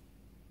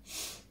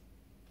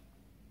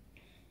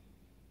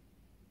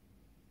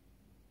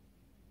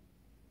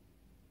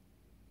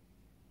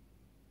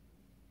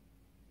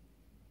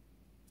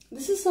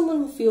 This is someone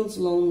who feels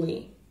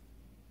lonely.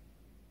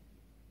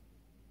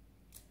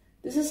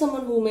 This is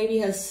someone who maybe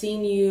has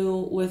seen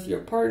you with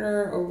your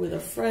partner or with a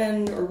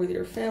friend or with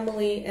your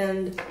family,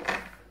 and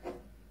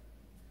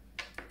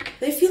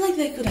they feel like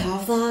they could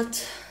have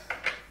that.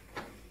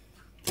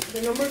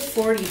 The number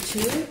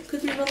 42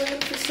 could be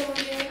relevant for some of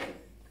you.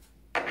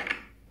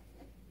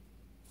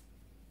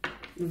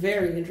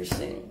 Very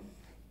interesting.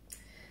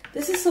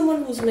 This is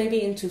someone who's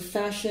maybe into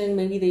fashion,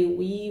 maybe they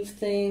weave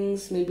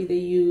things, maybe they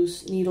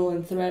use needle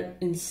and thread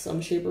in some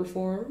shape or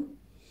form.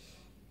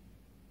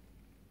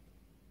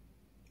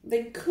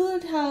 They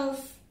could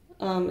have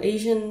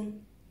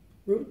Asian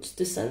roots,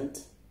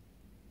 descent.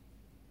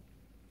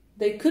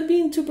 They could be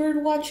into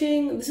bird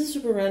watching. This is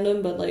super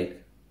random, but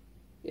like,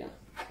 yeah.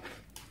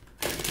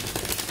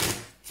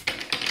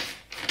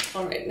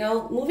 All right,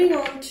 now moving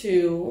on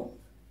to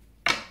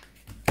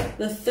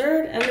the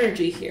third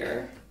energy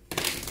here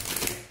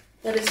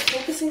that is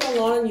focusing a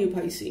lot on you,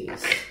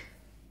 Pisces.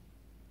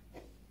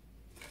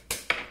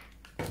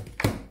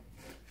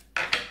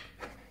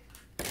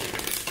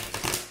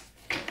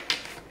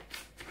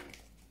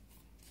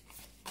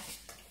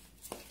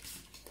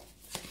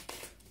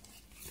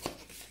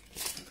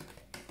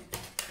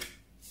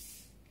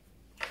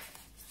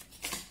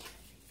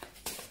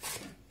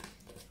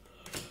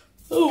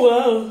 Oh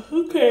wow,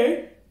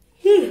 okay.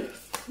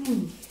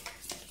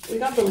 We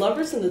got the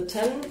Lovers and the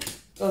 10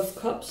 of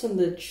Cups and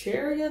the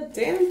Chariot.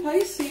 Damn,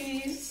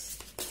 Pisces.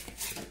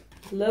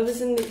 Love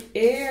is in the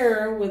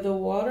air with a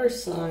water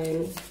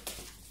sign.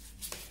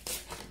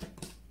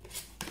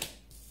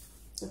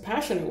 A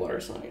passionate water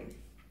sign.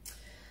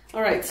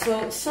 Alright,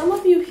 so some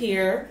of you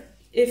here,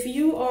 if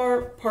you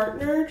are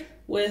partnered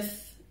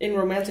with, in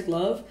romantic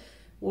love,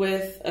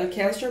 with a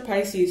Cancer,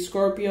 Pisces,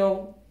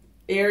 Scorpio,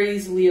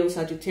 Aries, Leo,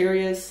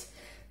 Sagittarius,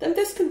 then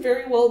this could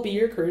very well be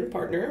your current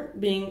partner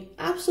being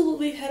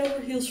absolutely head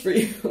over heels for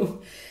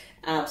you.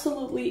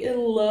 Absolutely in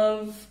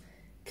love,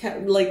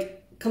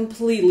 like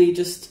completely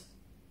just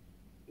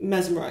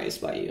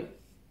mesmerized by you.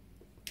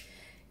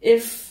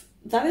 If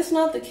that is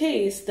not the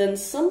case, then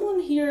someone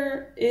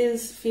here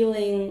is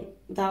feeling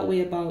that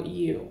way about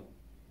you.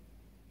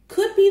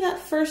 Could be that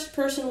first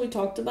person we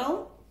talked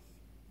about.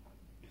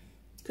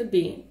 Could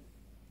be.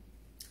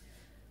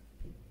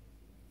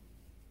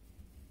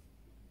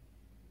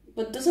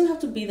 But doesn't have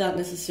to be that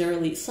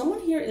necessarily. Someone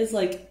here is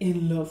like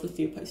in love with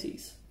you,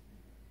 Pisces.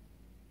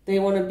 They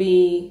want to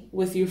be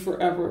with you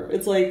forever.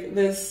 It's like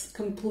this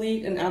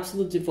complete and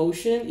absolute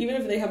devotion, even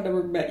if they have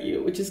never met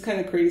you, which is kind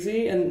of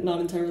crazy and not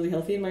entirely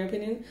healthy in my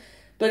opinion.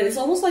 But it's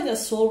almost like a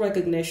soul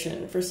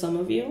recognition for some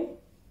of you.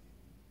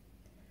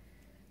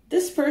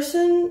 This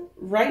person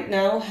right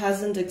now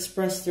hasn't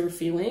expressed their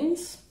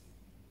feelings.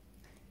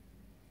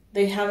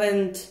 They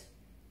haven't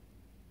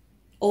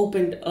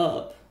opened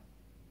up.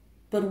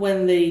 But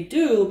when they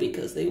do,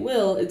 because they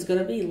will, it's going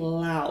to be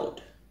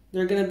loud.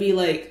 They're going to be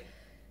like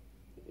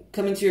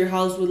coming to your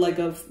house with like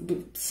a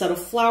set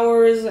of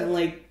flowers and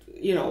like,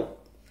 you know,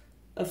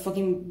 a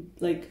fucking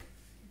like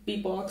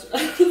beatbox.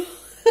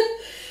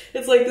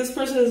 It's like this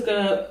person is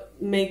going to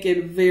make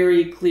it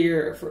very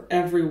clear for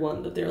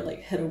everyone that they're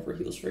like head over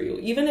heels for you.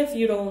 Even if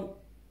you don't,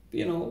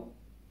 you know,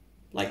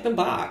 like them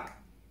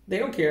back. They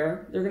don't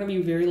care. They're going to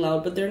be very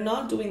loud, but they're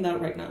not doing that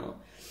right now.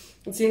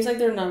 It seems like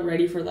they're not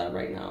ready for that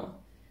right now.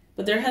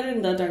 But they're headed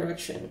in that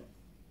direction.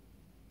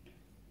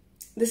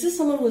 This is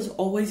someone who's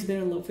always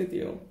been in love with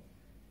you.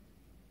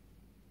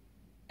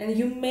 And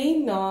you may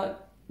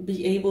not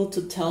be able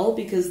to tell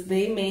because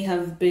they may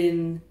have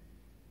been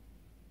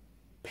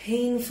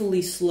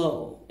painfully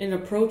slow in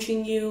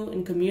approaching you,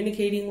 in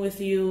communicating with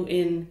you,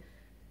 in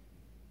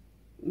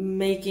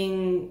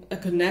making a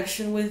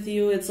connection with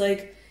you. It's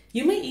like,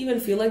 you may even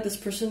feel like this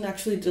person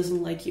actually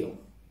doesn't like you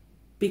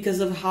because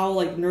of how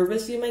like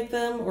nervous you make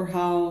them or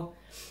how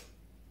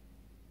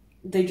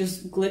they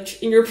just glitch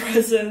in your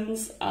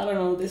presence. I don't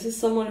know. This is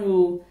someone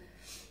who,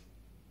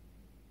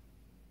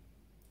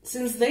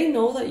 since they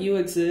know that you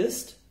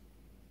exist,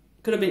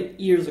 could have been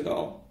years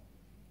ago,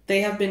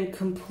 they have been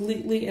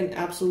completely and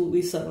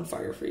absolutely set on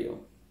fire for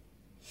you.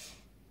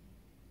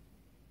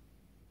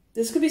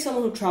 This could be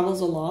someone who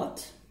travels a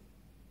lot.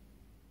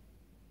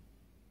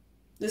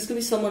 This could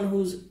be someone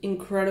who's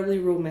incredibly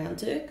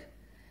romantic.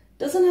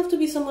 Doesn't have to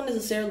be someone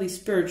necessarily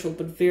spiritual,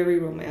 but very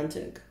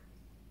romantic.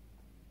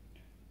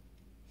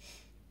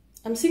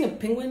 I'm seeing a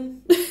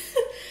penguin.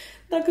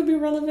 That could be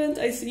relevant.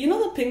 I see. You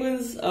know the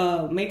penguins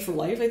mate for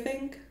life, I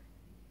think?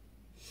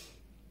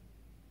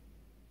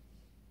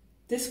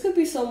 This could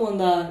be someone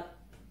that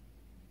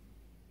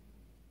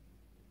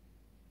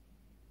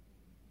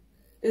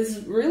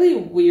is really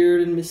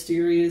weird and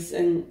mysterious,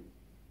 and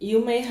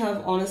you may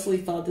have honestly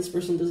thought this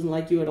person doesn't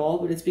like you at all,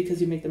 but it's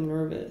because you make them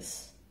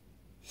nervous.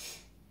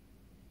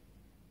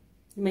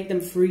 You make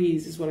them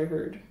freeze, is what I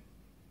heard.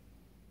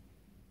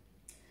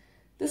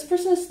 This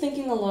person is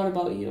thinking a lot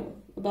about you,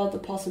 about the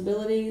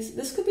possibilities.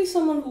 This could be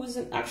someone who is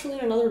actually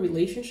in another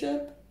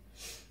relationship,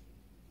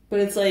 but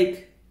it's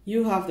like,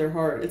 you have their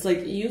heart. It's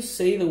like, you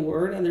say the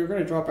word and they're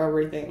going to drop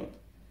everything.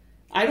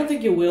 I don't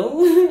think you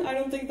will. I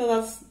don't think that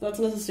that's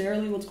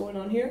necessarily what's going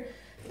on here.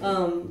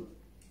 But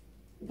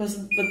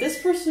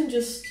this person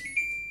just,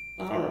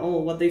 I don't know,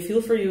 what they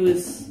feel for you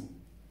is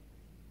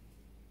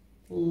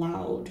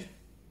loud,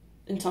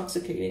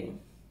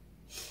 intoxicating.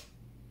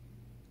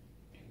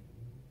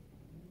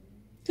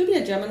 Could be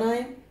a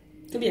Gemini,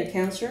 could be a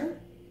Cancer.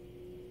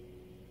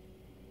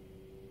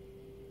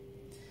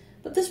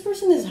 But this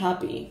person is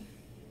happy.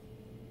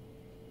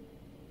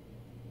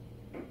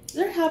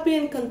 They're happy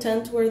and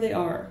content where they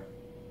are.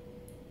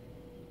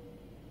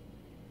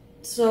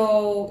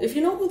 So if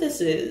you know who this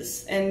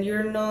is and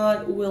you're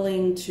not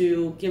willing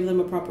to give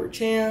them a proper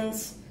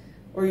chance,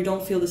 or you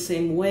don't feel the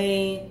same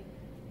way,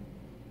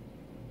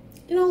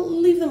 you know,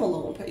 leave them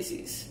alone,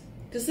 Pisces.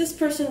 Because this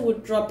person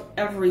would drop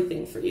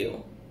everything for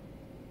you.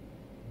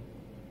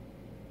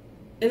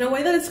 In a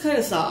way that it's kind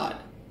of sad.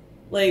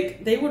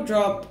 Like, they would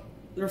drop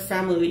their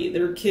family,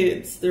 their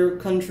kids, their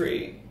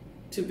country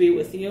to be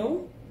with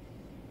you.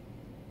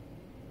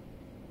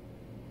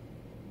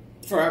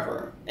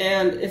 Forever.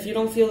 And if you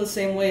don't feel the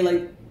same way,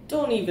 like,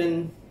 don't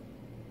even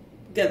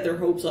get their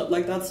hopes up.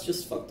 Like, that's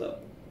just fucked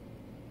up.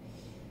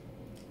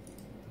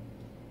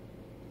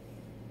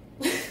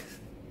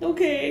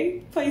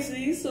 Okay,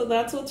 Pisces, so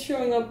that's what's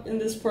showing up in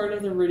this part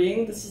of the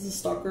reading. This is the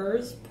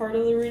stalkers part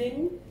of the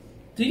reading.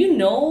 Do you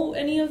know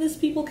any of these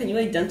people? Can you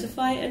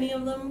identify any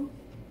of them?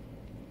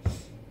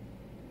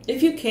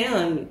 If you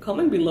can,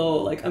 comment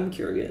below. Like, I'm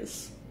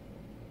curious.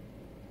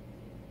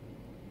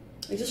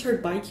 I just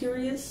heard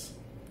bi-curious.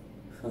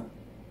 Huh.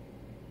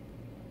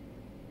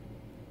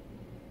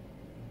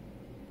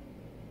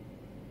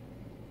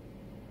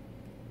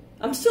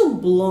 I'm still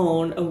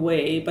blown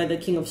away by the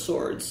King of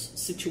Swords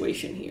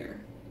situation here.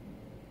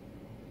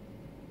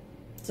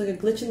 It's like a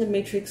glitch in the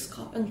Matrix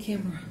caught on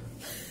camera.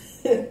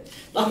 That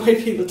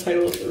might be the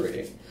title of the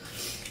reading.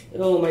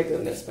 Oh my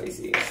goodness,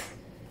 Pisces.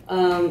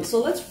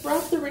 So let's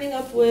wrap the reading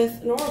up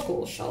with an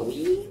oracle, shall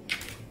we?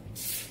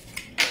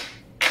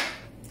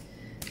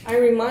 I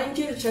remind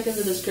you to check in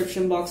the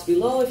description box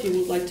below if you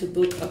would like to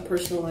book a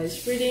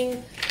personalized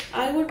reading.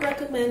 I would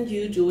recommend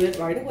you do it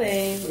right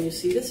away when you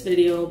see this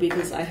video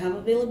because I have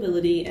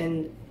availability,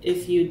 and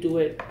if you do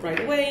it right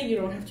away, you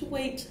don't have to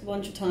wait a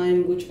bunch of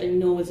time, which I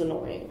know is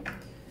annoying.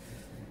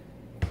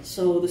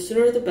 So the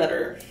sooner the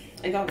better.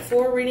 I got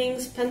 4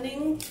 readings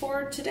pending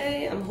for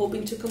today. I'm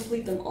hoping to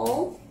complete them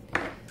all.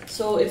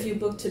 So if you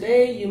book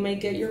today, you may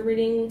get your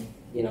reading,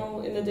 you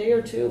know, in a day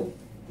or two.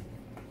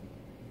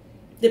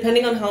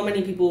 depending on how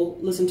many people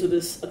listen to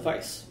this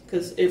advice.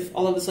 Because if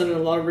all of a sudden a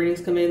lot of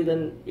readings come in,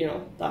 then, you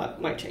know,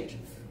 that might change.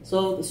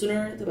 So the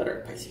sooner the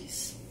better,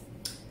 Pisces.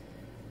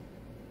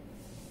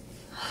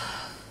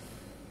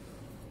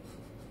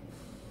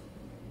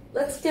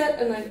 Let's get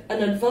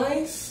an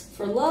advice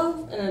for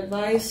love, an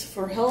advice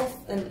for health,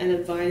 and an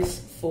advice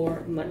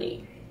for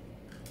money.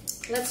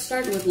 Let's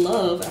start with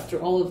love after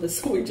all of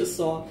this we just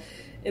saw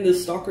in the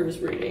Stalkers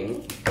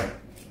reading.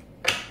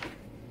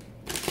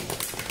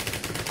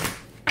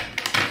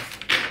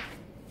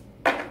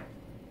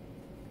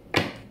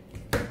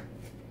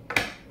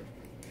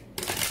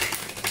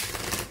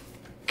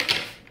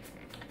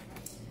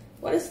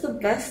 What is the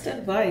best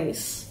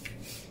advice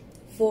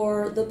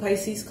for the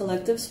Pisces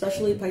collective,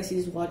 especially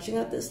Pisces watching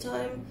at this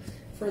time,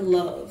 for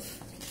love?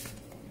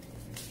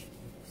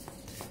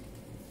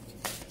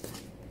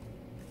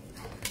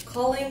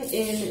 Calling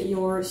in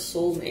your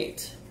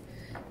soulmate.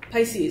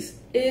 Pisces,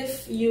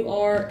 if you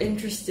are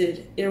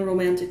interested in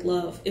romantic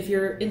love, if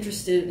you're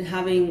interested in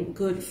having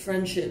good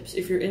friendships,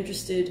 if you're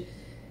interested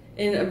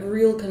in a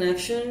real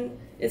connection,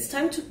 it's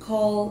time to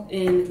call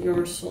in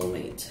your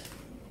soulmate.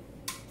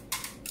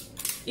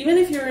 Even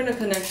if you're in a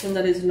connection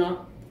that is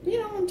not, you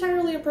know,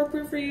 entirely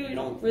appropriate for you, you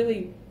don't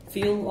really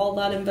feel all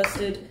that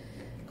invested,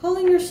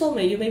 calling your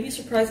soulmate. You may be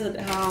surprised at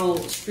how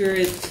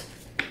spirit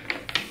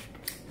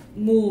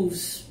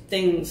moves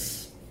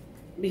things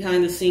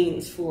behind the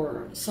scenes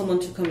for someone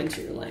to come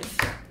into your life.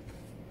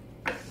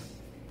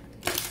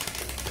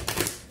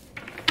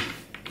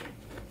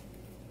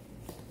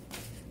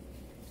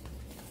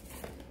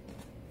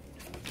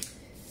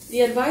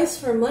 The advice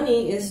for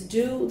money is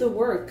do the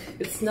work.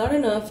 It's not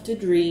enough to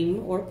dream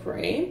or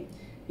pray.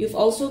 You've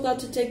also got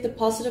to take the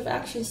positive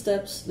action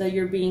steps that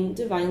you're being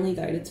divinely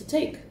guided to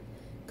take.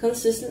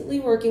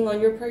 Consistently working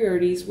on your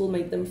priorities will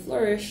make them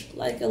flourish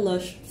like a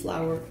lush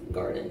flower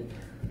garden.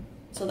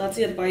 So that's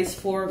the advice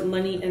for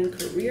money and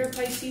career,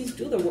 Pisces.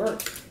 Do the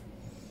work.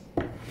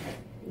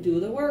 Do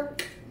the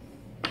work.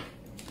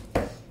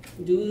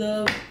 Do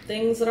the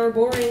things that are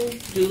boring.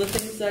 Do the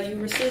things that you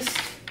resist.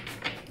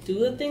 Do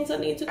the things that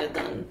need to get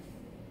done.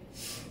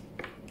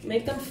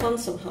 Make them fun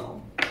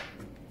somehow.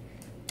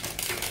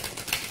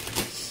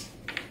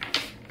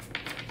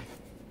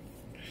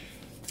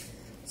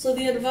 So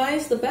the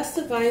advice, the best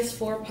advice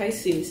for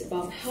Pisces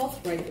about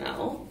health right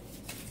now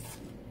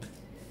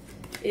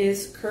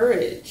is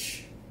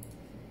courage.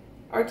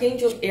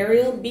 Archangel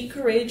Ariel, be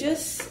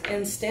courageous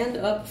and stand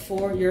up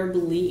for your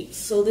beliefs.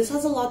 So this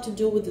has a lot to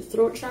do with the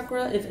throat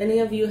chakra. If any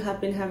of you have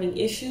been having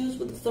issues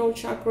with the throat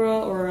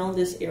chakra or around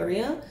this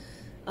area,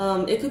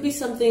 it could be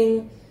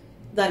something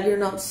that you're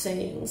not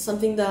saying,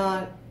 something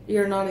that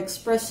you're not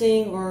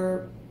expressing,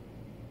 or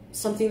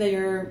something that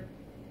you're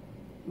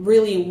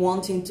really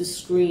wanting to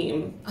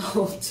scream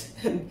out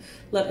and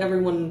let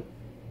everyone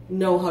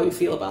know how you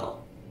feel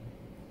about.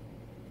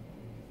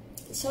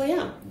 So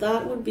yeah,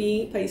 that would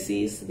be,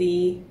 Pisces,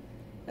 the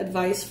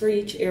advice for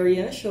each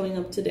area showing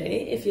up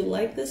today. If you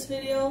like this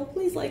video,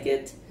 please like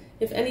it.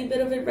 If any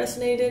bit of it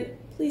resonated,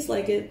 please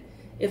like it.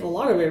 If a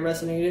lot of it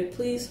resonated,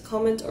 please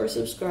comment or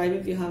subscribe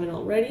if you haven't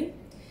already.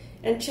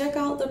 And check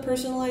out the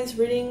personalized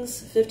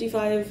readings,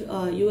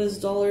 $55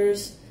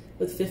 US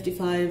with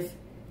 55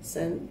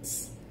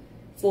 cents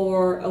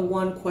for a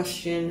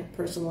 1-question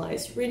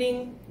personalized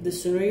reading. The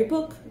sooner you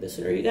book, the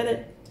sooner you get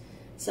it.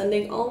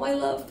 Sending all my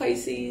love,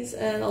 Pisces,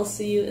 and I'll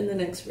see you in the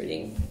next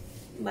reading.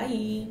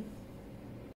 Bye!